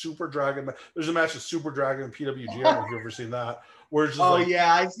 There's a Super Dragon. There's a match of Super Dragon and PWG. I don't know if you've ever seen that. Where it's just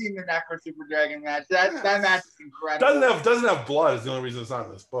yeah, I've seen the Necro Super Dragon match. That match is incredible. Doesn't have blood is the only reason it's not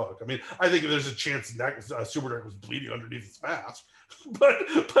in this book. I mean, I think there's a chance Super Dragon was bleeding underneath his mask, but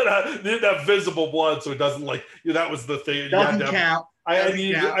it didn't have visible blood, so it doesn't like, you know, that was the thing. Doesn't count. I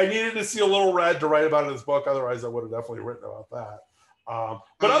needed to see a little red to write about it in this book. Otherwise, I would have definitely written about that.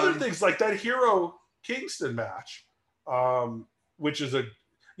 But other things like that Hero Kingston match. Which is the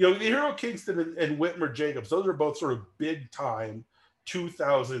Hero Kingston and Whitmer Jacobs, those are both sort of big time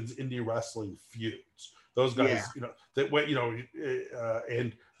 2000s indie wrestling feuds. Those guys, you know, that went, you know,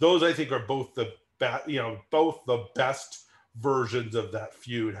 and those I think are both the best versions of that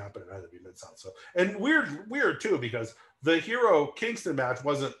feud happened in IW Mid-South. So, and weird too, because the Hero Kingston match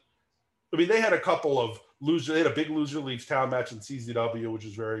wasn't, I mean, they had a couple of they had a big loser leaves town match in CZW, which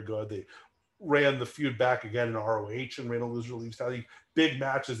is very good. They ran the feud back again in ROH and ran a loser leaves town. Big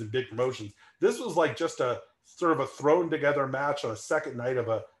matches and big promotions. This was like just a sort of a thrown together match on a second night of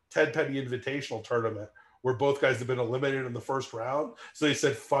a Ted Petty Invitational tournament where both guys have been eliminated in the first round. So they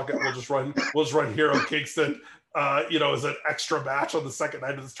said, fuck it, we'll just run Hero Kingston, you know, as an extra match on the second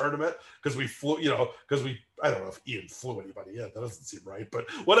night of this tournament. Cause we flew, you know, I don't know if Ian flew anybody in. That doesn't seem right, but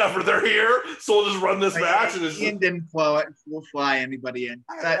whatever, they're here. So we'll just run this match. And Ian didn't fly anybody in.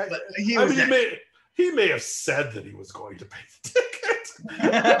 He may have said that he was going to pay the ticket. I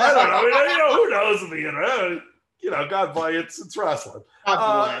don't know. I mean, you know, who knows in the internet? You know, God bless, it's wrestling.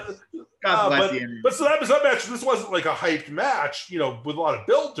 God bless you. But so that was that match. This wasn't like a hyped match, you know, with a lot of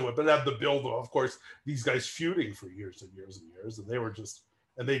build to it, but it had the build of course, these guys feuding for years and years and years,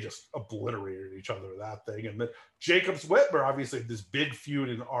 and they just obliterated each other with that thing. And then Jacobs Whitmer, obviously, this big feud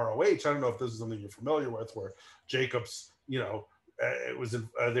in ROH. I don't know if this is something you're familiar with, where Jacobs, you know,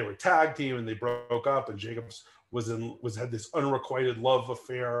 they were tag team and they broke up, and Jacobs had this unrequited love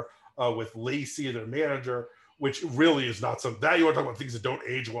affair with Lacey, their manager, which really is not something that you want to talk about things that don't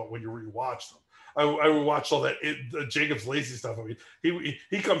age well when you rewatch them. I watched all that Jacobs Lacey stuff. I mean,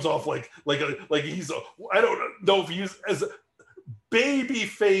 he comes off like he's I don't know if he's as a baby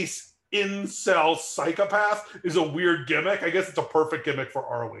face incel psychopath is a weird gimmick. I guess it's a perfect gimmick for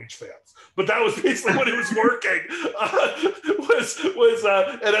ROH fans, but that was basically what he was working.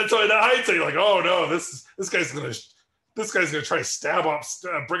 And then so in hindsight, you're like, oh no, this guy's gonna try to stab up,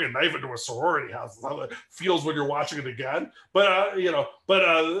 bring a knife into a sorority house. That's how it feels when you're watching it again. But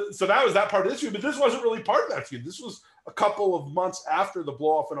so that was that part of this feud. But this wasn't really part of that feud. This was a couple of months after the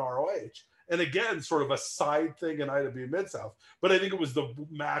blow off in ROH. And again, sort of a side thing in IW Mid-South. But I think it was the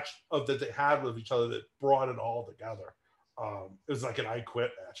match that they had with each other that brought it all together. It was like an I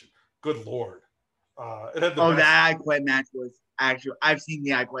Quit match. Good Lord. It had the that I Quit match was actually, I've seen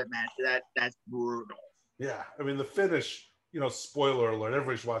the I Quit match. That's brutal. Yeah. I mean, the finish, you know, spoiler alert,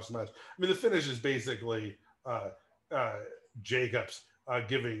 everybody should watch the match. I mean, the finish is basically Jacobs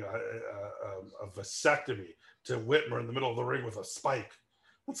giving a vasectomy to Whitmer in the middle of the ring with a spike.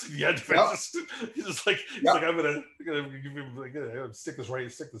 It's like the end of it. He's like, I'm gonna give him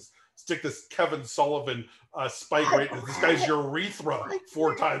stick this Kevin Sullivan spike right into this guy's urethra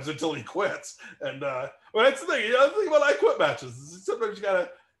 4 times until he quits. And well, that's the thing. You know, the thing about I Quit matches. Sometimes you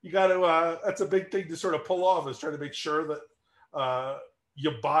gotta. That's a big thing to sort of pull off, is trying to make sure that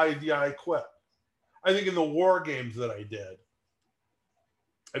you buy the I Quit. I think in the war games that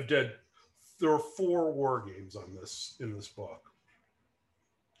there are 4 war games in this book.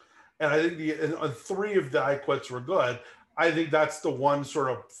 And I think 3 of the I Quits were good. I think that's the one sort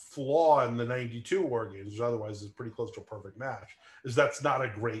of flaw in the 92 War Games, which otherwise is pretty close to a perfect match, is that's not a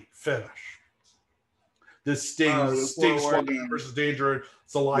great finish. This Sting versus Danger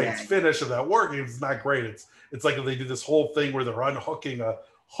Alliance finish of that War Games is not great. It's like they do this whole thing where they're unhooking a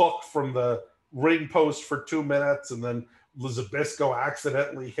hook from the ring post for 2 minutes, and then Zabisco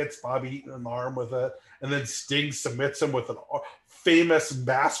accidentally hits Bobby Eaton in the arm with it, and then Sting submits him with a famous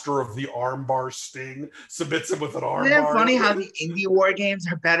master of the armbar. Sting submits him with an armbar. Isn't it funny how the indie War Games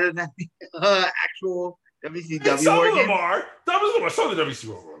are better than the actual WCW some War of Games? them are. Some of the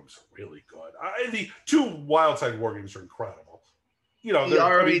WCW War Games are really good. The 2 Wildside War Games are incredible. You know,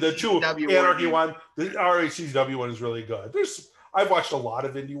 the 2 Anarchy one, the RHCW one is really good. I've watched a lot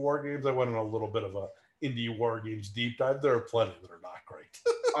of indie War Games. I went on a little bit of a indie War Games deep dive. There are plenty that are not great.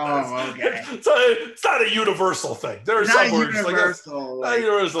 Oh, okay. So it's not a universal thing. There are some where it's like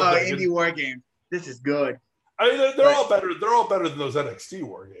universal thing. Indie War Game. This is good. I mean, they're all better. They're all better than those NXT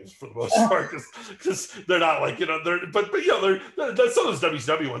War Games for the most part, because they're not like, you know, but you know, they're some of those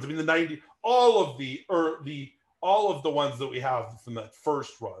WCW ones. I mean, the 90, all of the ones that we have from that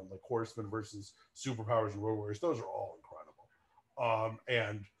first run, like Horsemen versus Superpowers and Road Warriors, those are all incredible.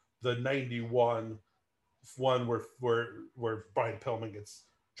 And the 91 one where Brian Pillman gets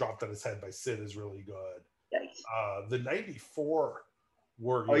dropped on his head by Sid is really good. Yikes. The 94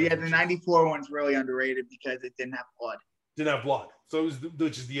 War Games. Oh yeah, the 94 one's really underrated because it didn't have blood. Didn't have blood, so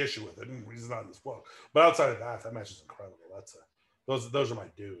which is the issue with it. He's not in this book, but outside of that match is incredible. Those are my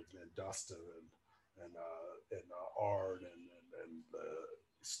dudes, man. Dustin and Arn and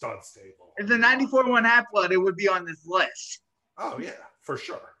Stud Stable. If the 94 one had blood, it would be on this list. Oh yeah, for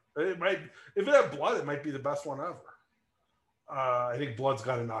sure. It might, if it had blood, it might be the best one ever. I think Blood's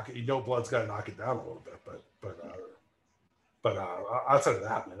got to knock it. Blood's got to knock it down a little bit, but outside of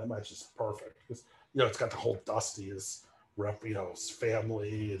that, man, that match is perfect. Because, you know, it's got the whole Dusty, his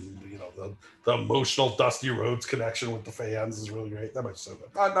family, and, you know, the emotional Dusty Rhodes connection with the fans is really great. That match is so good.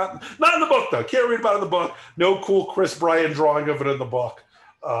 Not in the book though. Can't read about it in the book. No cool Chris Bryan drawing of it in the book.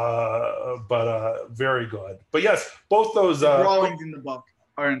 But very good. But yes, both those drawings in the book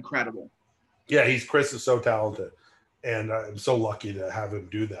are incredible. Yeah, Chris is so talented, and I'm so lucky to have him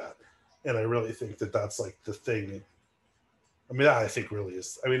do that. And I really think that that's like the thing. I mean, that I think really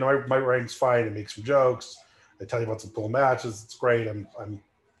is. I mean, my writing's fine. It makes some jokes. I tell you about some cool matches. It's great. I'm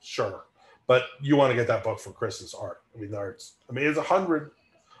sure, but you want to get that book for Chris's art. I mean, the art's. I mean, it's 100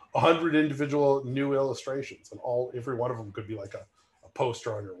 individual new illustrations, and every one of them could be like a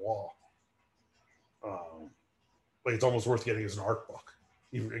poster on your wall. Like, it's almost worth getting as an art book.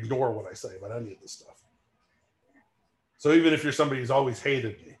 Even ignore what I say about any of this stuff. So even if you're somebody who's always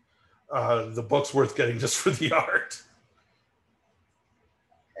hated me, the book's worth getting just for the art.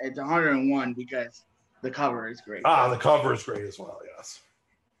 It's 101 because the cover is great. The cover is great as well, yes.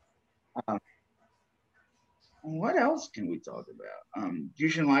 What else can we talk about?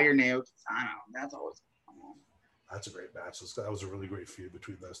 Jushin Liger, Naoki Sano. That's always fun. That's a great match. That was a really great feud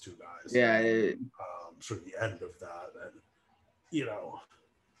between those two guys. Yeah. Sort of the end of that. And, you know,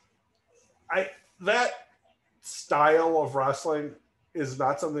 that style of wrestling is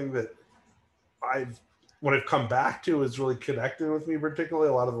not something that when I've come back to is really connected with me, particularly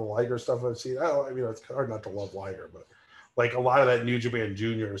a lot of the Liger stuff I've seen. I mean, it's hard not to love Liger, but like a lot of that New Japan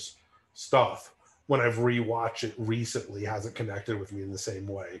Juniors stuff, when I've rewatched it recently, hasn't connected with me in the same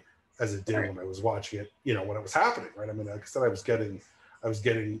way as it did when I was watching it, you know, when it was happening, right? I mean, like I said, I was getting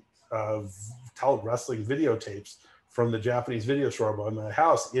wrestling videotapes from the Japanese video store by my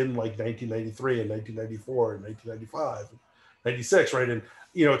house in like 1993 and 1994 and 1995, 96, right? And,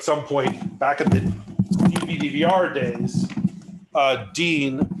 you know, at some point back in the DVD-DVR days,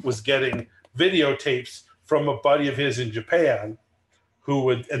 Dean was getting videotapes from a buddy of his in Japan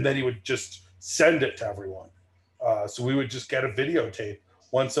and then he would just send it to everyone. So we would just get a videotape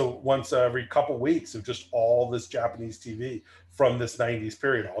once every couple weeks of just all this Japanese TV from this 90s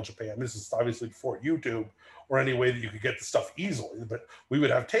period, all Japan. This is obviously before YouTube or any way that you could get the stuff easily, but we would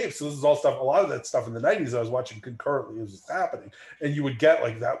have tapes. So this is all stuff, a lot of that stuff in the 90s I was watching concurrently as it was happening. And you would get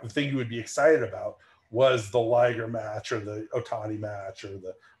like that, the thing you would be excited about was the Liger match or the Otani match or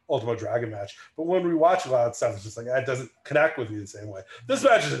the Ultimo Dragon match. But when we watch a lot of stuff, it's just like, that doesn't connect with me the same way. This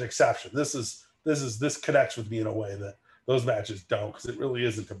match is an exception. This connects with me in a way that those matches don't, because it really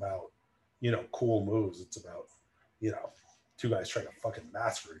isn't about, you know, cool moves. It's about, you know, two guys trying to fucking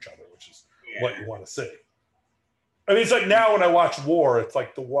massacre each other, which is what you want to see. I mean, it's like now when I watch War, it's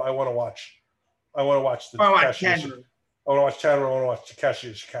like I want to watch the Chandler. I want to watch Chandler. I want to watch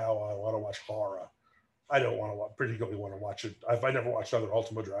Takeshi Ishikawa. I want to watch Hara. I don't particularly want to watch it. If I never watched another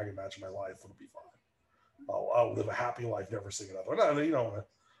Ultimo Dragon match in my life, it'll be fine. I'll live a happy life, never sing another one. No, you know,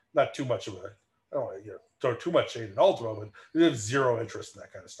 not too much of a, I don't want to throw too much shade at Ultimo, but they have zero interest in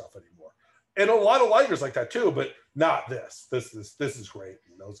that kind of stuff anymore. And a lot of Ligers like that too, but not this. This is great.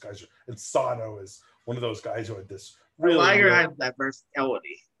 And those guys are, and Sano is one of those guys who had this really. Liger has that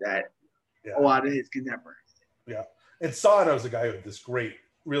versatility that a lot of his contemporaries. Yeah. And Sano's a guy who had this great,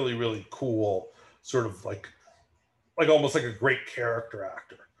 really, really cool sort of like almost like a great character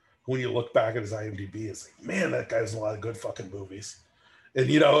actor. When you look back at his IMDb, it's like, man, that guy has a lot of good fucking movies. And,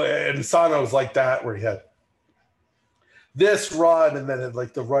 you know, and Sano was like that, where he had this run and then had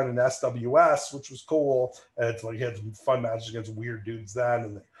like the run in SWS, which was cool. And it's like he had some fun matches against weird dudes then,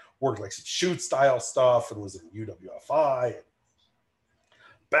 and then worked like some shoot style stuff and was in UWFI and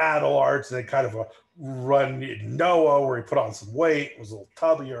Battle Arts, and then kind of a run in Noah where he put on some weight, was a little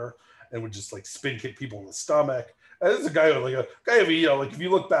tubbier, and would just like spin kick people in the stomach. And this is a guy who, like a guy of, you know, like if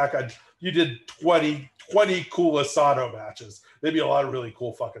you look back on, you did 20 cool Asano matches, there'd be a lot of really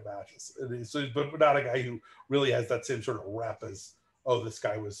cool fucking matches. So, but not a guy who really has that same sort of rep as, oh, this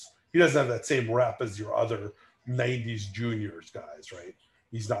guy was, he doesn't have that same rep as your other 90s juniors guys, right?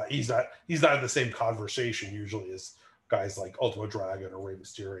 He's not in the same conversation usually as guys like Ultimo Dragon or Rey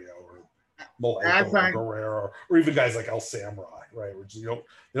Mysterio or Malenko or Guerrero, or even guys like El Samurai, right? Which you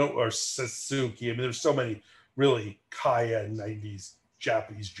don't, or Suzuki. I mean, there's so many really high-end 90s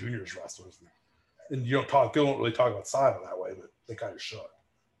Japanese juniors wrestlers, and you don't really talk about Sano that way, but they kind of should.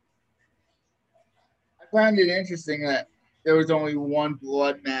 I find it interesting that there was only one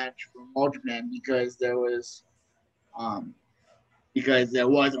blood match from All Japan because there was only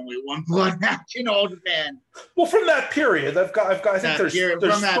one blood match in All Japan. Well, from that period, I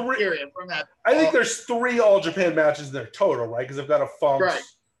think there's three All Japan matches in there total, right? Because I've got a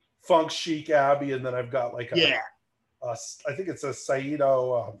Funk Chic Abbey, and then I've got like I think it's a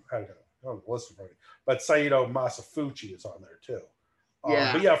Saito. I don't listen for me, but Saito Masafuchi is on there too.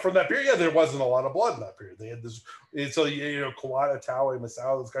 But yeah, from that period, there wasn't a lot of blood in that period. They had this, so you know, Kawada, Taue,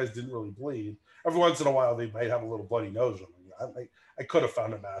 Masao, those guys didn't really bleed. Every once in a while, they might have a little bloody nose on them. I could have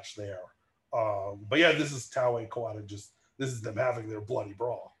found a match there. But yeah, this is Taue, Kawada, this is them having their bloody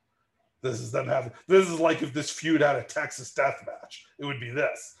brawl. This is like if this feud had a Texas death match, it would be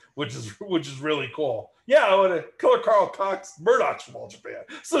this, which is really cool. Yeah, I want to Killer Carl Cox, Murdoch's from All Japan.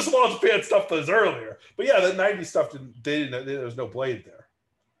 So there's some All Japan stuff that was earlier. But yeah, the 90s stuff there was no blade there.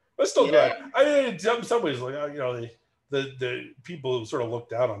 But still good. I mean, in some ways, like, you know, the people who sort of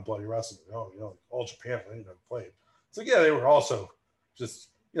looked down on bloody wrestling, you know, All Japan, they didn't have blade. So yeah, they were also just,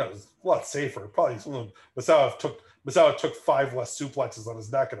 you know, it was a lot safer. Probably some of them, Masao took 5 less suplexes on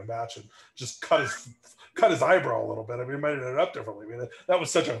his neck in a match and just cut his eyebrow a little bit. I mean, it might have ended up differently. I mean, that was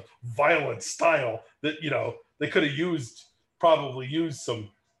such a violent style that, you know, they could have probably used some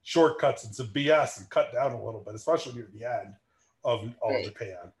shortcuts and some BS and cut down a little bit, especially near the end of All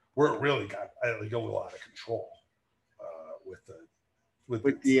Japan, where it really got like a little out of control with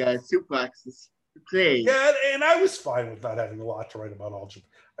the suplexes. Yeah, and I was fine with not having a lot to write about All Japan.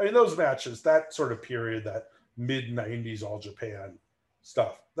 I mean, those matches, that sort of period, that mid-90s All Japan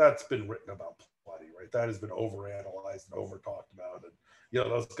stuff, that's been written about plenty, right? That has been overanalyzed and over-talked about. And, you know,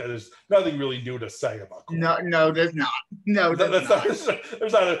 those guys, there's nothing really new to say about Kawhi. No, there's not. No, there's not.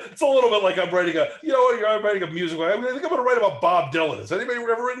 It's a little bit like I'm writing I'm writing a musical. I think I'm going to write about Bob Dylan. Has anybody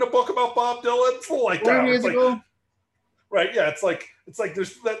ever written a book about Bob Dylan? It's a little like that. Musical? Right, yeah, it's like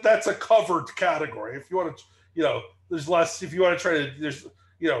there's that's a covered category. If you want to, you know, there's less. If you want to try to, there's,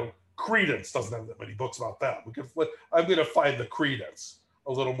 you know, Creedence doesn't have that many books about that. I'm going to find the Creedence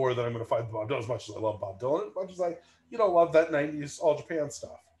a little more than I'm going to find Bob Dylan. As much as I love Bob Dylan, as much as I, you know, love that 90s All Japan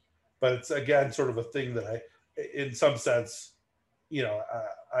stuff. But it's again sort of a thing that in some sense, you know,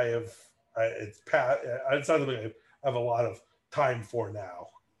 it's not something I have a lot of time for now.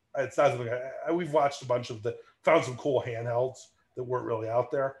 It's not something we've watched a bunch of found some cool handhelds that weren't really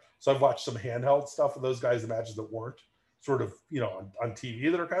out there. So I've watched some handheld stuff of those guys, the matches that weren't sort of, you know, on TV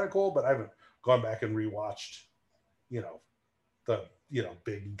that are kind of cool, but I haven't gone back and rewatched, you know, the, you know,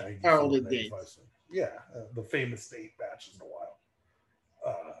 big 94, 95. The famous date matches in a while.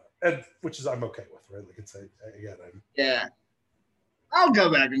 And which is, I'm okay with, right? Like it's I'll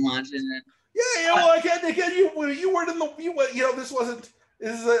go back and watch it. Yeah, well, again, you weren't in the, you know, this wasn't,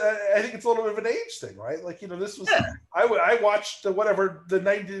 I think it's a little bit of an age thing, right? Like, you know, this was, I watched the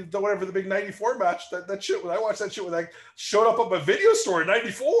big 94 match, that shit, when I watched that shit when I showed up at my video store in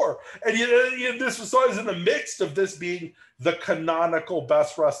 94. And this was always in the midst of this being the canonical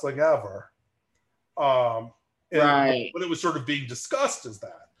best wrestling ever. Right. When it was sort of being discussed as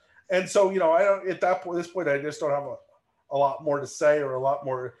that. And so, you know, I don't, at this point, I just don't have a lot more to say or a lot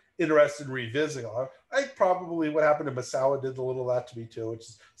more interested in revisiting. I probably what happened to Misawa did a little of that to me too, which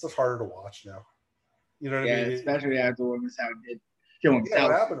is such harder to watch now. You know what I mean? Especially after what Misawa did. Killing himself.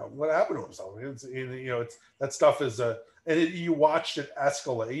 What happened to him? What happened to himself? It's that stuff is you watched it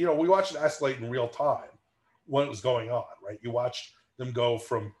escalate. We watched it escalate in real time when it was going on, right? You watched them go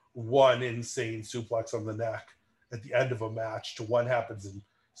from one insane suplex on the neck at the end of a match to one happens in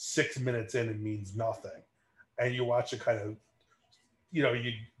 6 minutes in and means nothing, and you watch it kind of,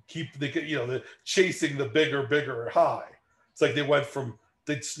 you keep the chasing the bigger high. It's like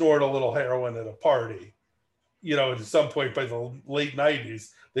they'd snort a little heroin at a party. At some point by the late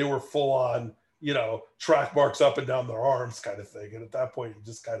 90s, they were full on, track marks up and down their arms kind of thing. And at that point, you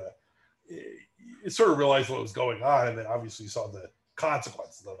just kind of, you sort of realized what was going on. And then obviously saw the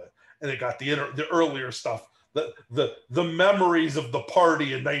consequences of it. And it got the earlier stuff. The memories of the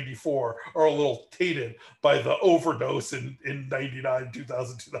party in 94 are a little tainted by the overdose in 99,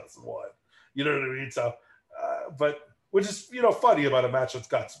 2000, 2001. You know what I mean? So, but which is, funny about a match that's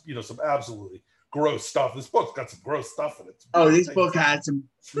got, some absolutely gross stuff. This book's got some gross stuff in it. This book had some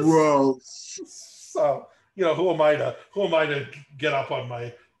gross. So, who am I to get up on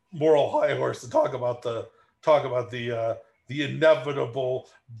my moral high horse and talk about the inevitable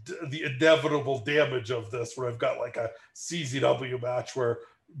damage of this, where I've got like a CZW match where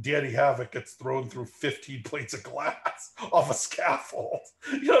Danny Havoc gets thrown through 15 plates of glass off a scaffold.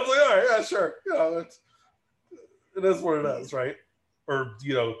 I was like, all right, yeah, sure. It is what it is, right? Or,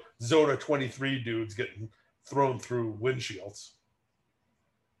 Zona 23 dudes getting thrown through windshields.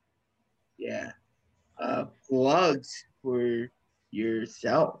 Yeah. Plugs for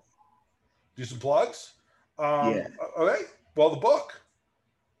yourself. Do some plugs? Yeah. Okay. Well, the book,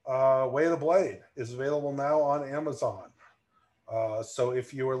 Way of the Blade, is available now on Amazon. So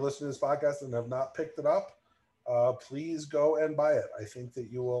if you are listening to this podcast and have not picked it up, please go and buy it. I think that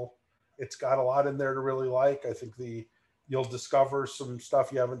you will. It's got a lot in there to really like. I think you'll discover some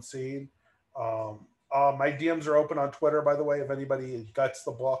stuff you haven't seen. My DMs are open on Twitter, by the way. If anybody gets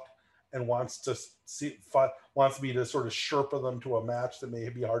the book and wants me to sort of Sherpa them to a match that may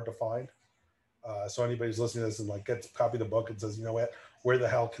be hard to find. So anybody's listening to this and gets a copy of the book and says, you know what, where the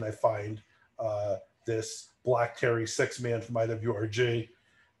hell can I find this Black Terry 6-man from IWRG?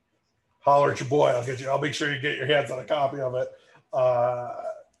 Holler at your boy. I'll make sure you get your hands on a copy of it.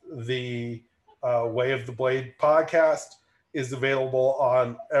 The Way of the Blade podcast is available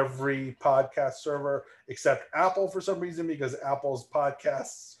on every podcast server except Apple for some reason, because Apple's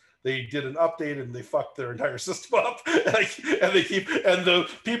podcasts, they did an update and they fucked their entire system up, and the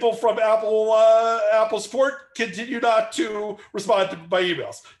people from Apple support continue not to respond to my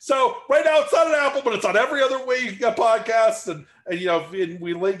emails. So right now it's not on Apple, but it's on every other way you get podcasts, and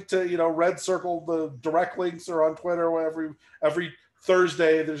we link to Red Circle. The direct links are on Twitter. Every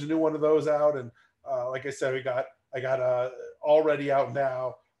Thursday there's a new one of those out, and like I said, I got already out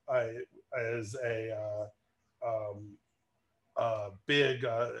now as a big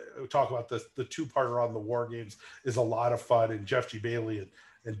talk about the two-parter on the War Games is a lot of fun, and Jeff G. Bailey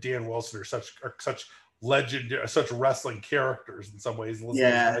and Dan Wilson are such legendary, such wrestling characters in some ways.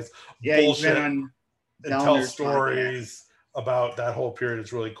 Bullshit and tell stories about that whole period.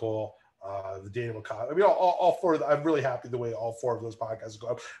 It's really cool. The Daniel McCott. I mean, all four. I'm really happy the way all four of those podcasts go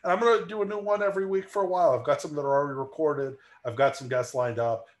up. And I'm going to do a new one every week for a while. I've got some that are already recorded. I've got some guests lined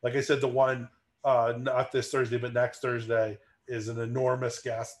up. Like I said, the one not this Thursday, but next Thursday is an enormous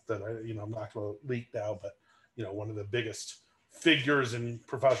guest that I'm not going to leak now, but one of the biggest figures in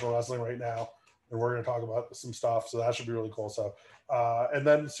professional wrestling right now, and we're going to talk about some stuff. So that should be really cool. So and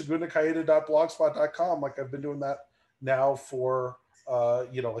then segundakaida.blogspot.com, like I've been doing that now for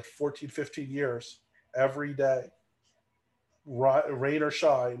 14, 15 years. Every day, rain or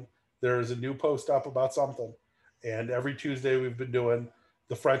shine, there's a new post up about something. And every Tuesday we've been doing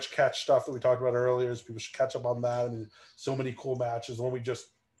the French catch stuff that we talked about earlier. So people should catch up on that. I mean, so many cool matches. When we just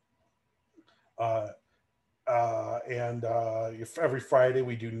every Friday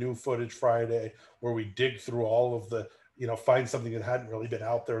we do New Footage Friday, where we dig through all of the, find something that hadn't really been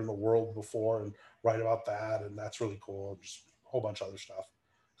out there in the world before and write about that. And that's really cool. Just a whole bunch of other stuff.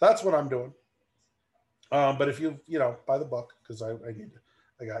 So that's what I'm doing. But if you buy the book, because I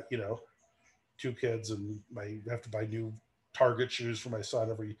got 2 kids and I have to buy new Target shoes for my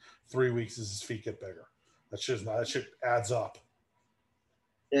son every 3 weeks as his feet get bigger. That shit adds up.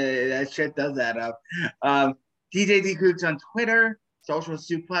 That shit does add up. DJ D Cooks on Twitter, Social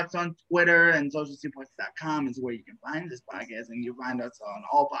Suplex on Twitter, and socialsuplex.com is where you can find this podcast, and you find us on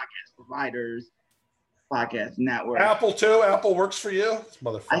all podcast providers, podcast network. Apple too. Apple works for you,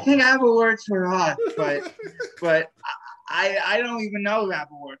 motherfucker. I think Apple works for us, but I don't even know if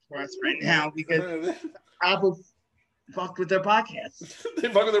Apple works for us right now because Apple fucked with their podcasts. They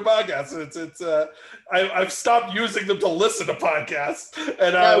fuck with their podcasts. I've stopped using them to listen to podcasts,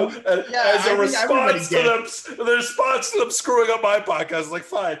 and as a response to them screwing up my podcast, like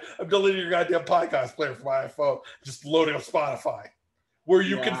fine, I'm deleting your goddamn podcast player from my iPhone, just loading up Spotify, where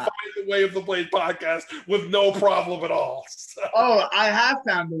you can find the Way of the Blade podcast with no problem at all. So. Oh, I have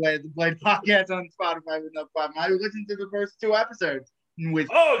found the Way of the Blade podcast on Spotify with no problem. I listened to the first 2 episodes with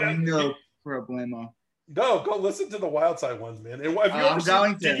no problemo. No, go listen to the Wild Side ones, man.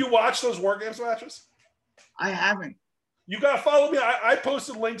 And did you watch those War Games matches? I haven't. You got to follow me. I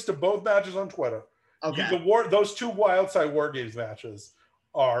posted links to both matches on Twitter. Okay. Those 2 Wild Side War Games matches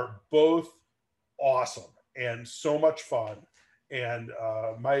are both awesome and so much fun. And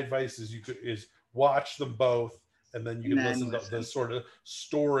my advice is watch them both, and then you can listen to the sort of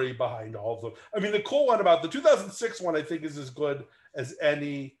story behind all of them. I mean, the cool one about the 2006 one, I think, is as good as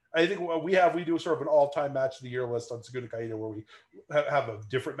any. I think what we do sort of an all-time match of the year list on Segunda Caída, where we have a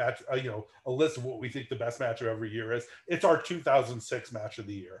different match, a list of what we think the best match of every year is. It's our 2006 match of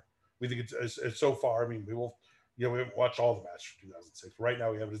the year. We think it's so far. I mean, we haven't watched all the matches from 2006. Right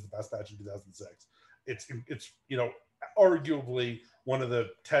now, we have it as the best match in 2006. It's arguably one of the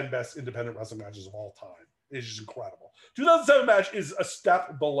 10 best independent wrestling matches of all time. It's just incredible. 2007 match is a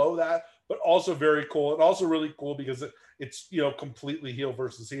step below that, but also very cool, and also really cool because it's completely heel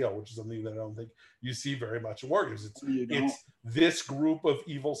versus heel, which is something that I don't think you see very much in War Games. It's this group of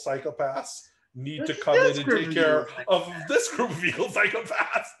evil psychopaths need to come in and take care of this group of evil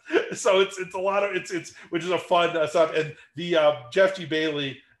psychopaths. So it's a lot of it's which is a fun stuff. And the Jeff G.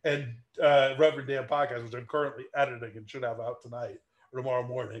 Bailey and Reverend Dan podcast, which I'm currently editing and should have out tonight or tomorrow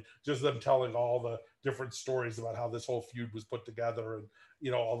morning, just them telling all the different stories about how this whole feud was put together,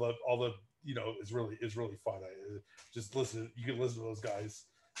 and all the is really fun. Just listen. You can listen to those guys,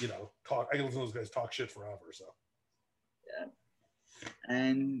 talk. I can listen to those guys talk shit forever. So, yeah.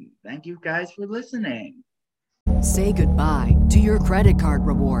 And thank you guys for listening. Say goodbye to your credit card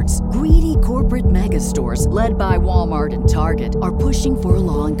rewards. Greedy corporate mega stores, led by Walmart and Target, are pushing for a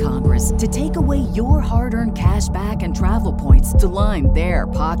law in Congress to take away your hard-earned cash back and travel points to line their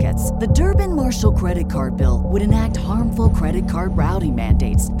pockets. The Durbin-Marshall credit card bill would enact harmful credit card routing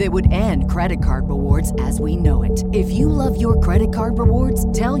mandates that would end credit card rewards as we know it. If you love your credit card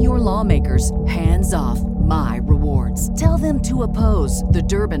rewards, tell your lawmakers, hands off my rewards. Tell them to oppose the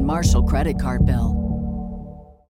Durbin-Marshall credit card bill.